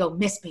to me and they go,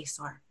 Miss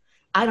Basor,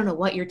 I don't know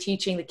what you're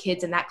teaching the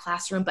kids in that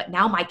classroom, but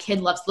now my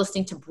kid loves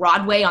listening to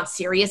Broadway on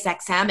Sirius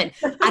XM, and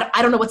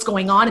I don't know what's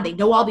going on, and they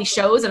know all these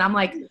shows. And I'm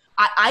like,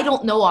 I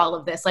don't know all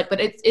of this, like, but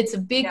it's a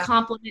big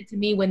compliment to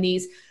me when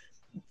these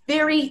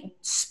very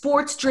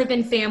sports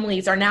driven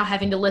families are now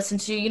having to listen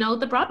to, you know,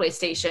 the Broadway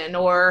station,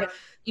 or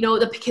you know,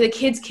 the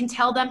kids can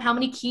tell them how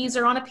many keys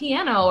are on a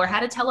piano, or how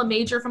to tell a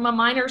major from a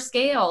minor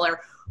scale, or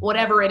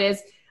whatever it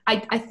is.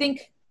 I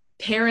think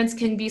parents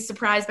can be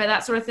surprised by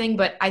that sort of thing,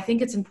 but I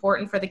think it's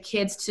important for the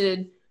kids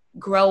to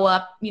grow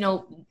up, you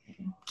know,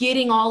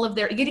 getting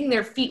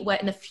their feet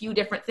wet in a few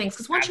different things.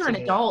 Because once you're an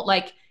adult,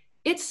 like,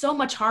 it's so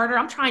much harder.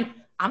 I'm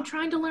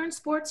trying to learn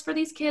sports for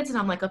these kids, and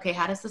I'm like, okay,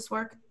 how does this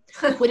work?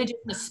 What did you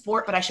do in a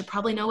sport, but I should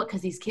probably know it because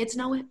these kids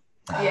know it.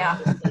 Yeah.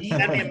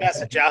 Send me a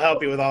message. I'll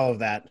help you with all of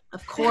that.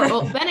 Of course.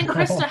 Well, Ben and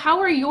Krista, how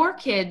are your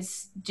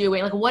kids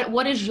doing? Like,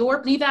 what is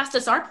you've asked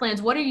us our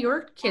plans. What are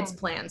your kids'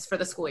 plans for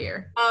the school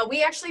year? We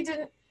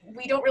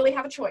don't really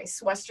have a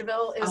choice.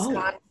 Westerville is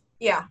gone.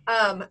 Yeah.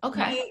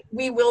 Okay.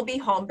 We will be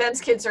home. Ben's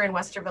kids are in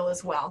Westerville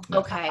as well.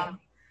 Okay.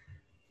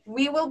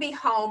 We will be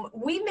home.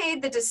 We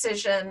made the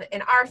decision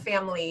in our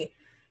family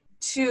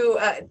to,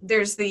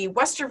 there's the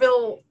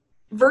Westerville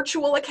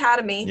Virtual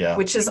Academy,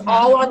 which is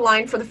all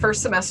online for the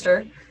first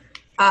semester.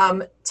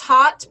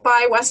 Taught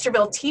by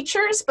Westerville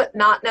teachers, but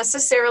not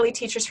necessarily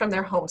teachers from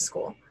their home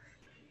school.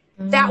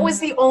 That was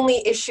the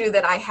only issue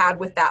that I had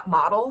with that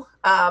model.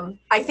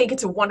 I think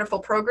it's a wonderful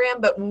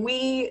program, but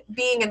we,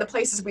 being in the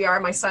places we are,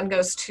 my son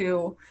goes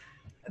to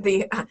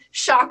the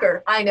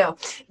shocker, I know,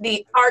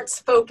 the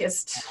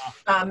arts-focused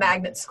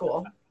magnet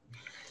school.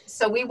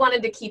 So we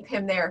wanted to keep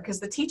him there because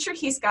the teacher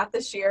he's got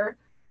this year,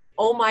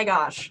 oh my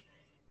gosh,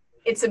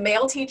 it's a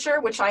male teacher,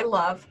 which I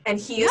love, and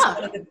he is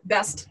one of the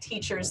best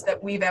teachers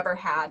that we've ever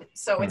had.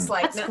 So it's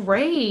like, that's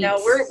great.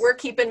 No, we're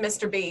keeping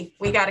Mr. B.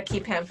 We got to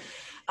keep him.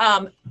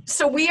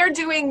 So we are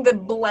doing the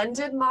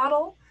blended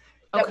model.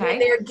 That when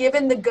they're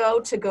given the go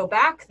to go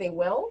back, they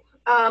will.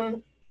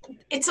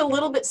 It's a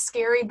little bit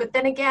scary, but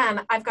then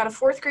again, I've got a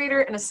 4th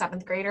grader and a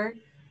 7th grader.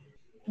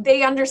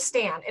 They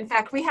understand. In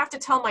fact, we have to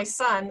tell my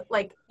son,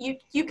 like,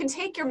 you can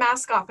take your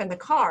mask off in the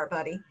car,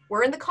 buddy.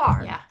 We're in the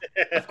car. Yeah,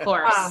 of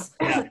course.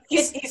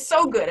 He's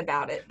so good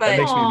about it. But that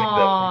makes me think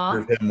that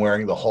picture of him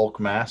wearing the Hulk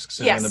mask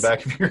sitting in the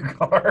back of your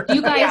car. Do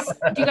you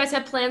guys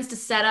have plans to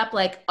set up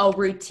like a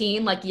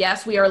routine? Like,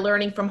 yes, we are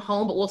learning from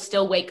home, but we'll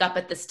still wake up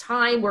at this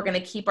time. We're going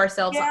to keep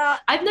ourselves. Yeah.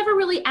 I've never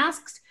really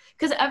asked,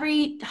 because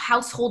every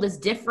household is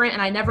different,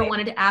 and I never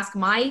wanted to ask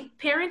my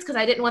parents because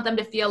I didn't want them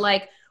to feel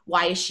like,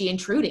 why is she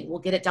intruding? We'll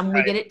get it done when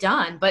we get it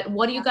done. But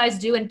what do you guys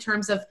do in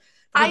terms of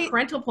from a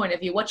parental point of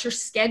view? What's your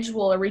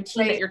schedule or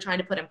routine that you're trying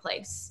to put in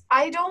place?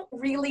 I don't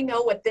really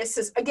know what this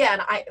is. Again,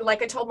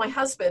 like I told my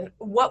husband,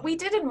 what we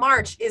did in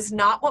March is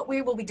not what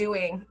we will be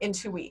doing in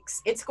 2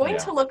 weeks. It's going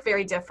to look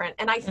very different.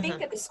 And I think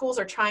that the schools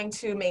are trying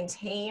to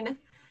maintain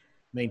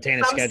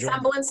a schedule,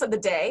 semblance of the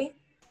day.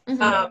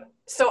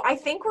 So I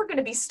think we're going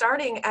to be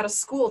starting at a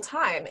school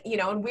time,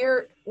 and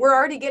we're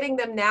already getting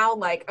them now,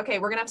 like, okay,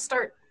 we're going to have to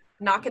start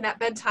knocking that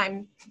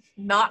bedtime,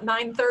 not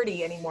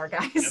 9:30 anymore,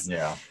 guys.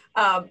 Yeah.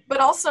 But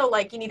also,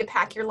 like, you need to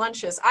pack your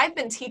lunches. I've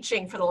been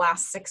teaching for the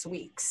last 6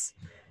 weeks.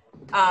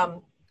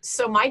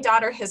 So my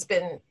daughter has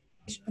been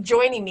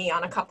joining me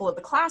on a couple of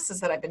the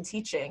classes that I've been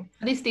teaching.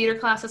 Are these theater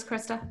classes,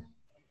 Krista?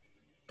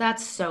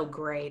 That's so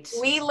great.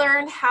 We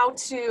learned how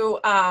to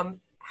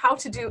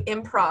do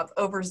improv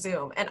over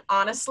Zoom. And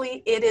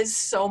honestly, it is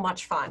so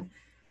much fun.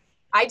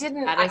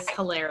 That is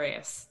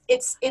hilarious.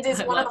 It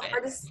is one of the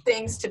hardest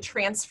things to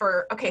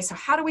transfer. Okay, so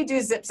how do we do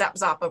zip, zap,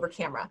 zop over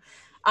camera?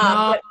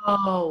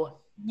 No.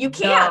 You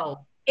can't.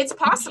 No. It's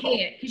possible.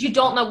 Because you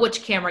don't know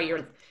which camera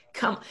you're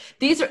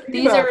these are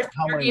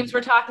games we're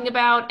talking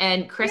about,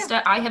 and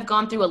Krista, I have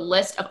gone through a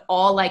list of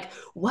all, like,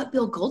 what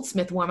Bill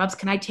Goldsmith warm-ups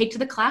can I take to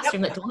the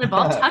classroom that don't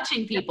involve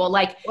touching people,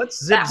 like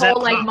that whole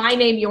like my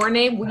name your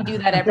name. We do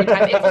that every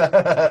time. It's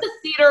a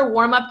theater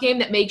warm-up game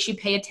that makes you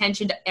pay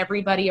attention to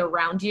everybody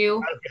around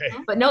you.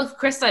 But no,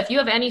 Krista, if you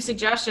have any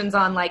suggestions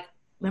on, like,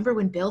 remember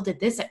when Bill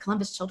did this at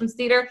Columbus Children's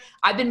Theater?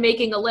 I've been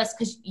making a list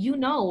because,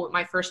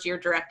 my first year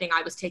directing,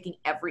 I was taking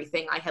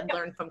everything I had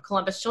learned from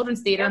Columbus Children's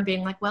Theater and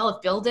being like, well,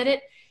 if Bill did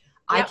it,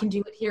 I can do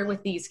it here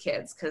with these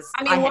kids. Because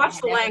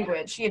watch the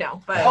language,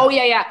 but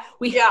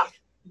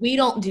we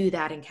don't do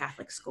that in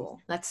Catholic school.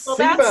 That's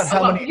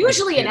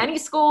usually in any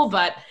school,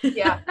 but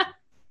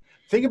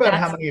think about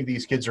how many of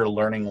these kids are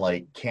learning,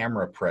 like,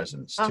 camera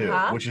presence too,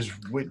 which is,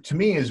 to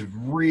me, is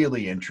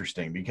really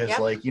interesting because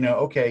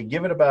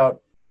give it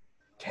about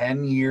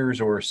 10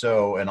 years or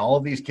so, and all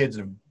of these kids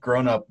have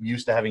grown up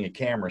used to having a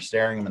camera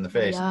staring them in the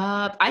face. In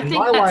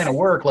my line of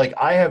work, like,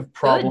 I have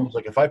problems.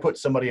 Like, if I put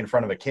somebody in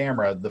front of a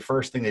camera, the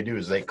first thing they do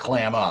is they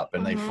clam up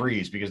and they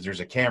freeze because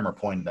there's a camera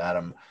pointed at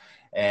them.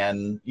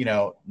 And,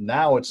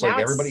 now it's like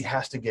everybody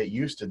has to get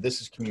used to this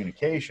is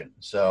communication.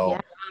 So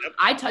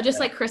just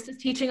like Chris is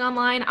teaching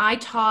online, I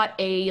taught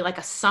a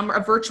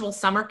virtual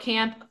summer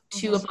camp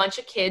to a bunch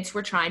of kids who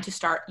were trying to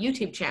start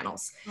YouTube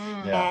channels.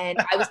 And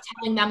I was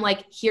telling them,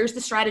 like, here's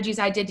the strategies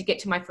I did to get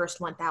to my first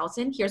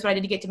 1,000. Here's what I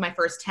did to get to my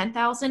first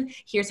 10,000.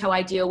 Here's how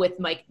I deal with,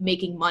 like,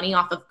 making money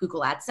off of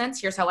Google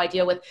AdSense. Here's how I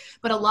deal with,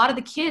 but a lot of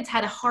the kids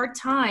had a hard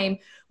time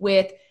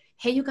with,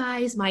 hey, you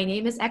guys, my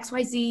name is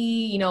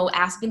XYZ,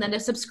 asking them to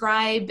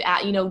subscribe,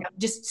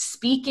 just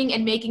speaking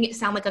and making it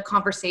sound like a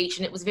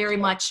conversation. It was very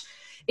much,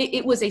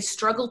 it was a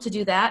struggle to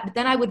do that. But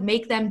then I would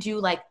make them do,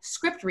 like,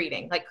 script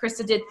reading. Like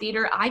Krista did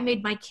theater. I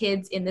made my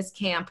kids in this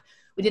camp.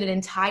 We did an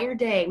entire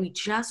day. We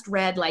just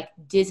read, like,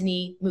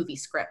 Disney movie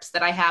scripts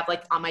that I have,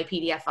 like, on my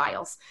PDF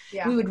files.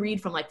 Yeah. We would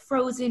read from, like,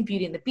 Frozen,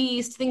 Beauty and the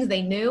Beast, things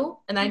they knew.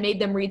 And I made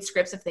them read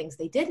scripts of things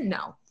they didn't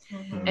know.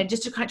 And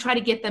just to try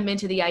to get them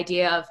into the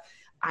idea of,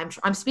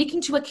 I'm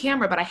speaking to a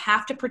camera, but I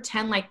have to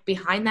pretend like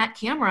behind that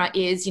camera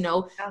is,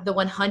 the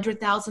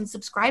 100,000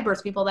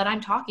 subscribers, people that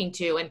I'm talking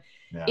to.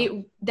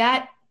 And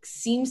that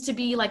seems to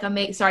be like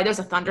sorry, there's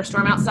a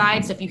thunderstorm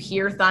outside. So if you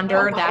hear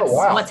thunder, that's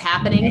what's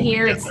happening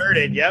here. It's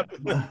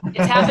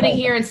happening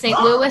here in St.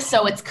 Louis.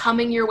 So it's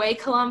coming your way,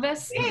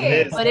 Columbus.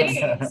 But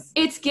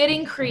it's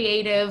getting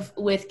creative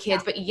with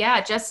kids. But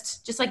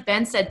just like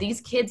Ben said,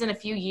 these kids in a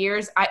few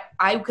years,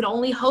 I could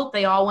only hope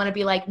they all want to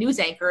be like news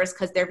anchors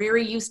because they're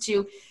very used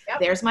to,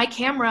 there's my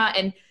camera,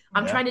 and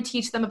I'm trying to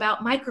teach them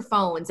about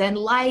microphones and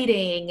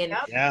lighting and,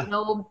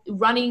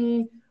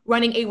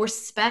 running a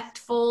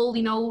respectful,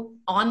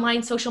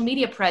 online social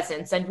media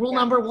presence. And rule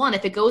number one,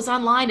 if it goes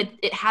online,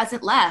 it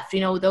hasn't left,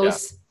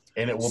 those.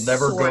 And it will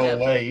never go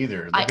away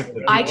either.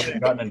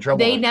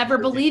 They never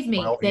believe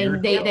me.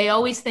 They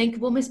always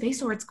think, well, Ms.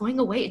 Basor, it's going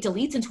away. It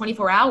deletes in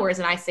 24 hours.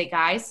 And I say,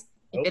 guys,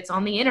 if it's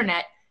on the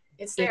internet,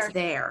 It's there. It's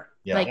there.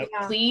 Yeah. Like,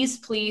 Yep.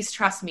 please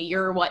trust me.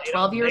 You're what,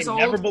 12 years old?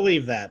 Never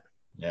believe that.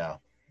 Yeah.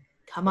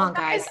 Come on,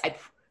 guys.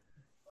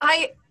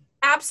 I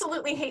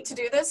absolutely hate to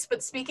do this,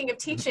 but speaking of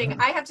teaching,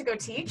 I have to go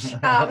teach.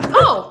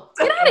 Oh,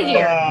 get out of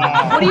here.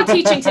 What are you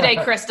teaching today,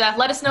 Krista?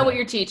 Let us know what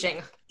you're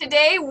teaching.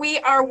 Today, we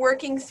are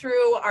working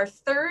through our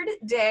third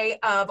day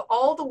of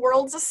All the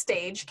World's a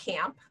Stage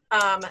camp.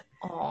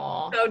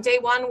 So day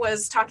one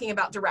was talking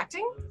about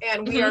directing,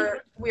 and we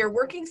are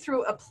working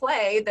through a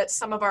play that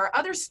some of our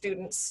other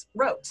students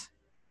wrote.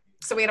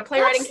 So we had a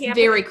playwriting camp.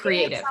 Very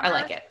creative. I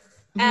like it.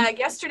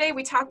 Yesterday,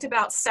 we talked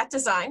about set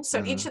design.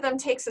 So each of them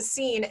takes a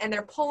scene, and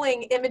they're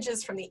pulling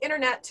images from the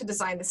internet to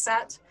design the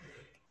set.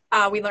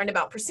 We learned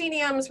about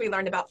prosceniums. We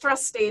learned about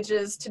thrust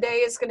stages. Today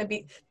is going to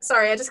be,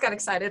 sorry, I just got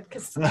excited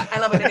because I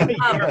love it.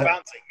 You're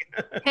bouncing.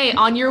 Hey,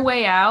 on your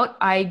way out,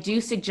 I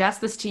do suggest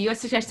this to you. I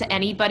suggest to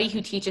anybody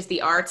who teaches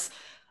the arts.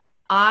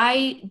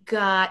 I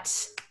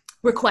got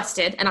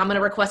requested, and I'm going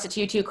to request it to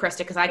you too, Krista,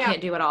 because I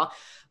can't do it all.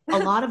 A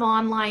lot of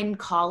online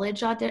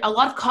college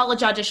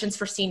auditions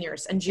for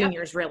seniors and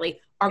juniors really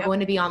are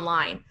going to be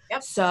online.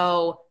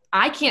 So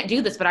I can't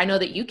do this, but I know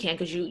that you can,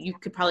 because you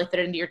could probably fit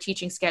it into your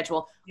teaching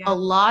schedule. A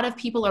lot of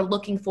people are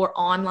looking for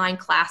online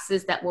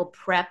classes that will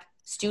prep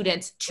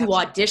students to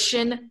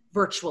audition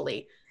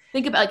virtually.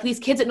 Think about like these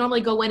kids that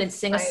normally go in and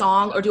sing a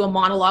song or do a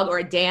monologue or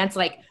a dance,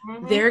 like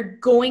they're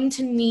going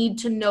to need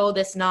to know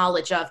this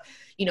knowledge of,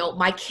 you know,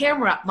 my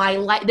camera, my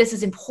light, this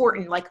is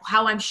important, like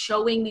how I'm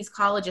showing these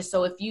colleges.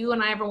 So if you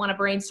and I ever want to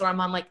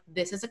brainstorm on like,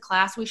 this is a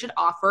class we should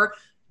offer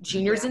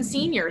juniors and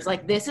seniors,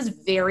 like this is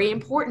very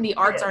important. The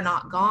arts are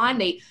not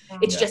gone.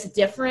 It's just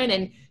different.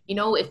 And, you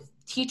know, if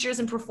teachers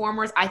and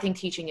performers, I think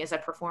teaching is a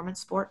performance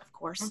sport, of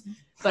course,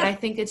 but I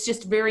think it's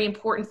just very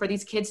important for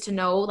these kids to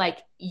know, like,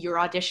 your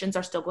auditions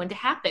are still going to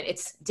happen.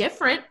 It's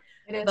different,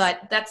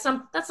 but that's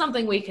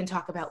something we can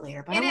talk about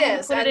later, but put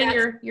it in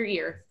your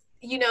ear.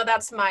 You know,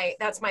 that's my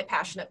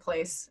passionate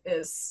place,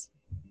 is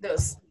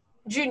those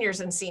juniors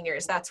and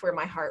seniors. That's where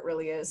my heart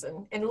really is,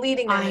 and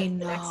leading them. I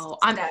know.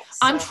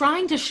 I'm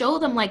trying to show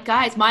them, like,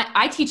 guys,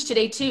 I teach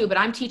today too, but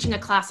I'm teaching a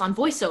class on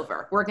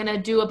voiceover. We're going to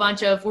do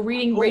we're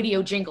reading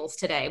radio jingles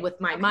today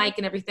with my mic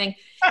and everything.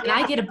 And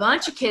I get a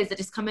bunch of kids that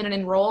just come in and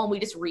enroll, and we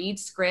just read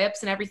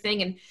scripts and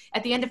everything. And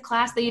at the end of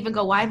class, they even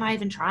go, why am I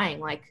even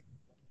trying? Like,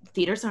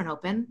 theaters aren't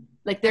open.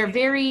 Like, they're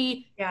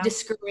very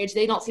discouraged.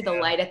 They don't see the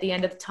light at the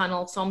end of the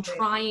tunnel. So I'm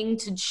trying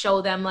to show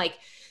them, like,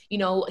 you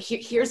know,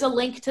 here's a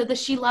link to the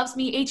She Loves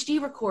Me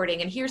HD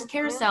recording, and here's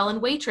Carousel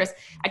and Waitress.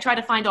 I try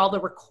to find all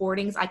the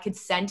recordings I could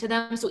send to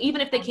them. So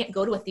even if they can't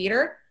go to a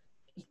theater,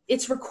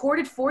 it's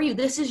recorded for you.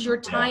 This is your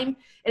time,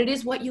 and it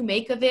is what you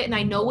make of it. And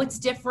I know it's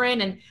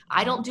different, and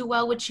I don't do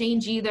well with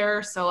change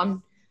either. So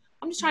I'm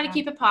just trying to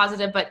keep it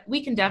positive, but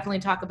we can definitely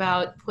talk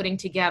about putting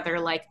together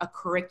like a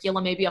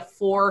curriculum, maybe a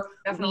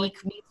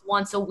 4-week, meets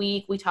once a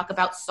week. We talk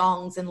about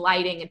songs and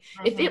lighting. And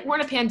if it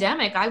weren't a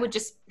pandemic, I would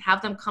just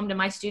have them come to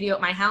my studio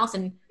at my house.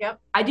 And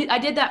I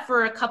did that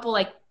for a couple,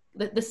 like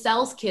the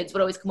Cells kids would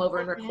always come over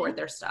and record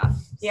their stuff.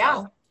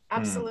 Yeah,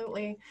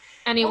 absolutely.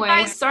 Anyway,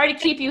 well, guys, sorry to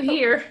keep you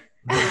here.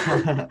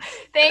 Thank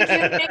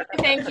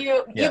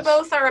you. Yes. You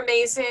both are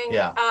amazing.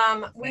 Yeah.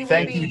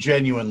 Thank you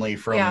genuinely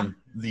from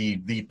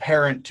the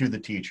parent to the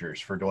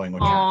teachers for doing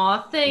what you're doing.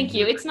 Aw, thank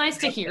you. It's nice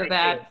to hear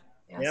that.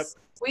 Yes. Yep.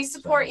 We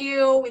support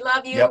you. We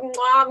love you. Yep.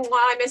 Mwah, mwah.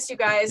 I miss you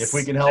guys. If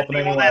we can help in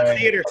any way. That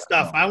theater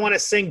stuff. I want to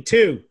sing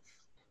too.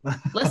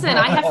 Listen,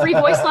 I have free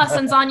voice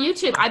lessons on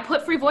YouTube. I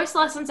put free voice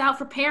lessons out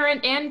for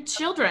parent and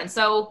children.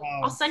 So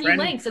I'll send you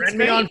links. It's great.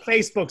 Me on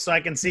Facebook so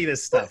I can see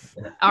this stuff.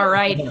 All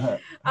right.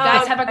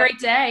 Guys, have a great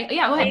day.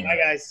 Yeah, go ahead. Bye,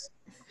 guys.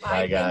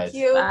 Bye, guys.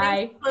 Thank you. Bye.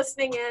 Thanks for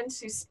listening in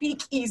to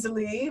Speak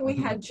Easily. We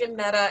had Jim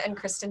Metta and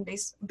Kristen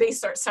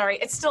Baystart. Sorry,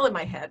 it's still in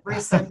my head.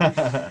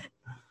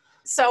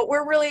 So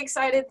we're really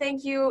excited.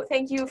 Thank you.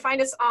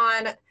 Find us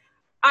on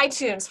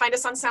iTunes. Find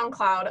us on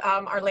SoundCloud.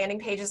 Our landing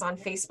page is on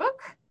Facebook.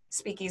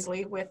 Speak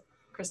Easily with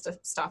Krista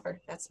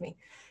Stauffer. That's me.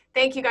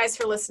 Thank you guys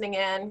for listening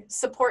in.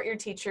 Support your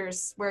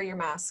teachers. Wear your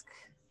mask.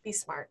 Be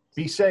smart.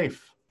 Be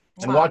safe.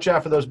 And watch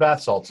out for those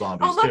bath salt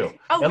zombies too.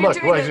 Oh, and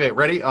look, wait,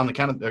 ready? On the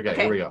count of, okay,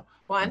 here we go.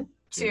 1,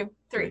 2,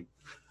 3.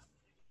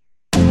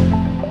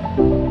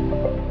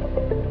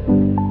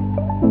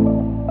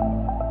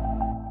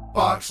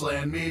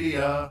 Boxland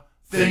Media.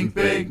 Think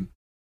big.